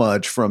so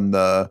much from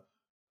the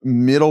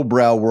middle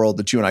brow world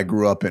that you and I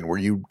grew up in, where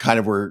you kind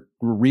of were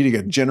reading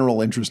a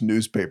general interest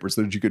newspaper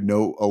so that you could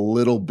know a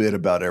little bit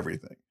about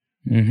everything.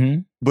 Mm-hmm.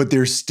 But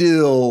there's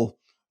still,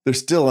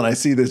 and I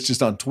see this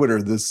just on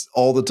Twitter, this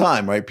all the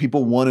time, right?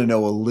 People want to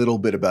know a little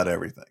bit about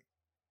everything.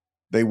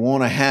 They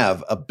want to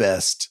have a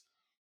best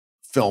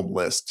film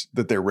list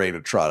that they're ready to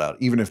trot out,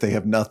 even if they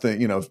have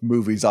nothing, if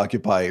movies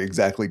occupy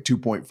exactly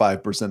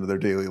 2.5% of their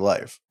daily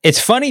life.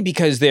 It's funny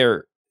because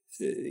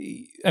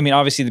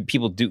obviously the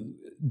people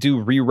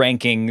do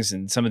re-rankings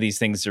and some of these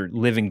things are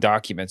living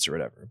documents or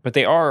whatever, but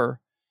they are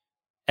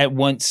at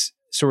once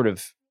sort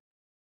of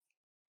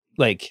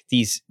like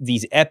these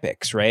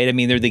epics, right? I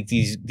mean, they're like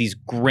these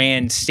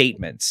grand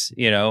statements,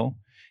 if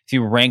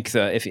you rank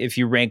if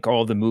you rank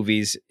all the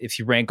movies, if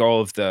you rank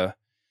all of the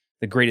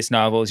greatest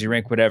novels, you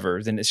rank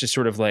whatever, then it's just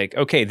sort of like,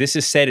 okay, this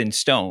is set in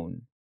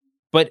stone.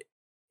 But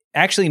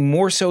actually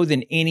more so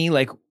than any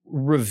like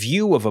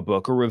review of a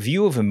book or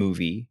review of a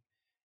movie,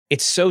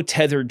 it's so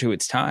tethered to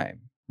its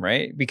time,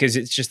 right? Because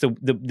it's just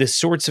the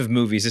sorts of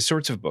movies, the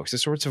sorts of books, the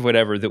sorts of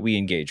whatever that we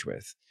engage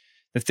with.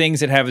 The things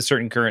that have a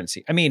certain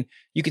currency. I mean,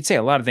 you could say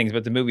a lot of things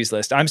about the movies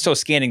list. I'm still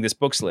scanning this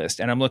books list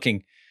and I'm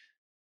looking.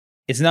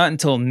 It's not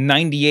until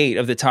 98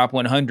 of the top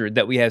 100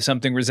 that we have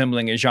something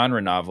resembling a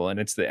genre novel. And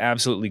it's the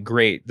absolutely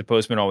great The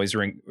Postman Always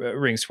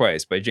Rings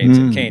Twice by James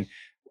M. Cain.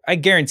 I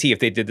guarantee if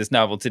they did this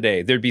novel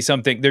today, there'd be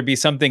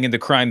something in the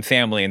crime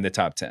family in the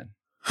top 10,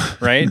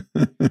 right?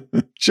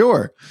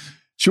 Sure.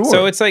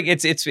 So it's like,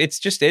 it's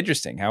just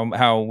interesting how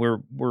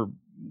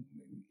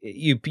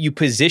you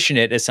position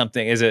it as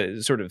something, as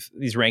a sort of,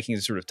 these rankings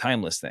are sort of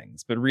timeless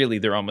things, but really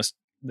they're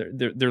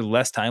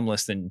less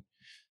timeless than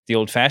the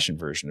old fashioned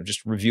version of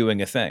just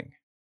reviewing a thing.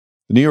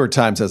 The New York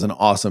Times has an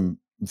awesome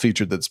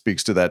feature that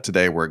speaks to that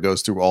today, where it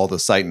goes through all the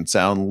Sight and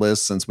Sound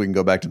lists since we can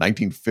go back to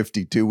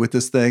 1952 with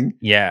this thing.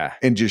 Yeah.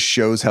 And just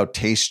shows how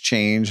taste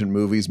changed and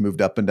movies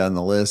moved up and down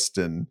the list.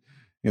 And,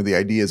 the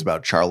ideas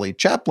about Charlie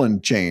Chaplin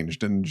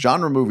changed and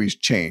genre movies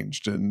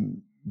changed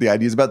and the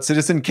ideas about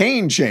Citizen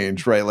Kane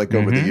changed, right? Like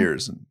over the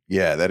years. And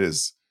yeah, that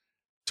is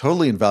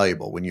totally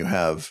invaluable when you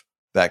have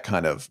that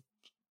kind of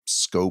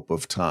scope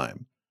of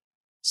time.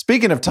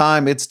 Speaking of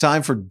time, it's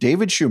time for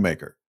David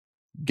Shoemaker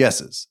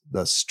guesses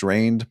the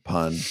strained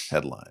pun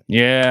headline.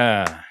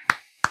 Yeah.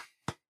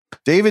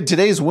 David,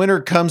 today's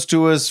winner comes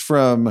to us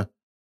from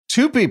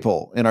two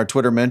people in our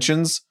Twitter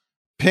mentions,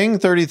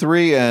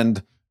 Ping33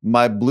 and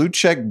My Blue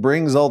Check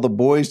Brings All the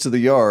Boys to the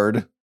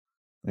Yard.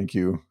 Thank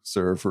you,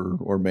 sir,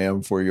 or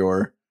ma'am, for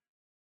your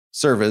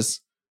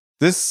service.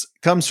 This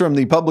comes from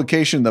the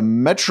publication The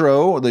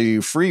Metro, the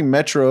Free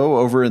Metro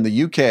over in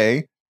the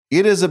UK.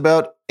 It is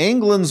about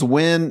England's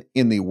win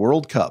in the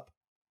World Cup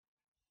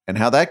and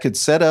how that could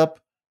set up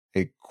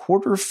a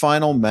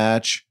quarterfinal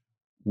match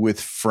with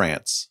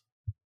France.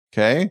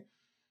 Okay?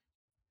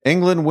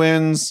 England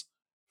wins,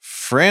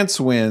 France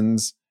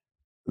wins.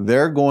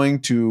 They're going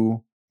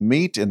to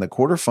meet in the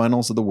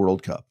quarterfinals of the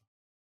World Cup.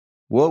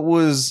 What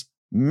was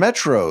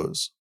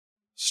Metro's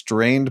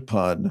strained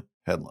pun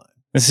headline?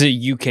 This is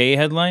a UK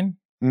headline?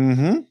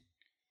 Mm-hmm.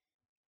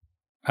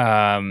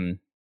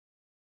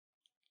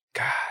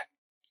 God,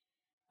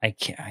 I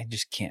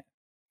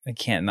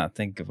can't not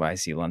think of I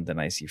See London,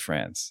 I See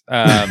France.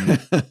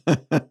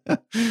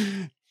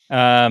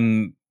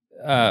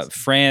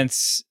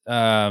 France,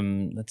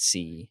 let's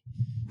see.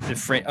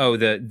 This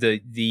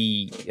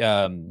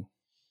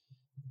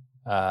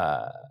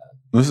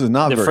is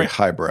not very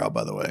highbrow,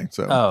 by the way.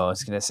 So I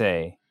was gonna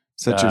say,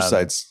 set your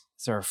sights.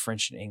 Is there a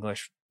French and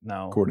English?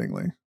 No.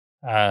 Accordingly.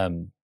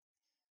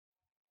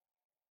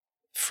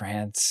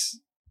 France.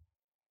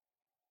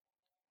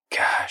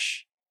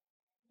 Gosh,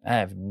 I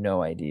have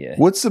no idea.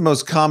 What's the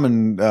most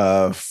common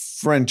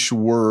French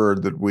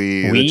word that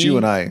you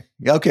and I?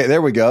 Okay,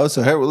 there we go.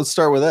 So let's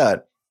start with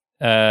that.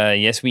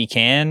 Yes, we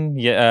can.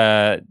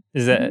 Yeah.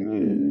 Is that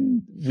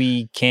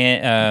we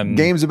can't.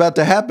 Game's about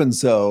to happen,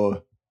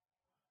 so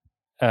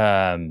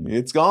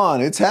it's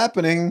gone. It's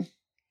happening.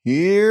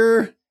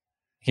 Here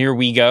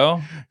we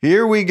go.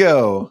 Here we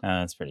go.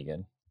 That's pretty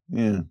good.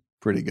 Yeah,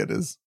 pretty good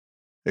is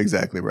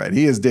exactly right.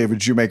 He is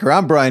David Shoemaker.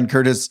 I'm Brian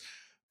Curtis.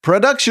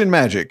 Production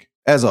magic,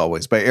 as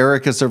always, by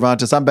Erica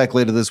Cervantes. I'm back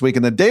later this week,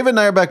 and then David and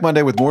I are back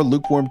Monday with more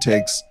lukewarm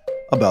takes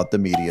about the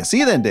media. See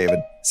you then, David.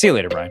 See you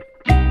later, Brian.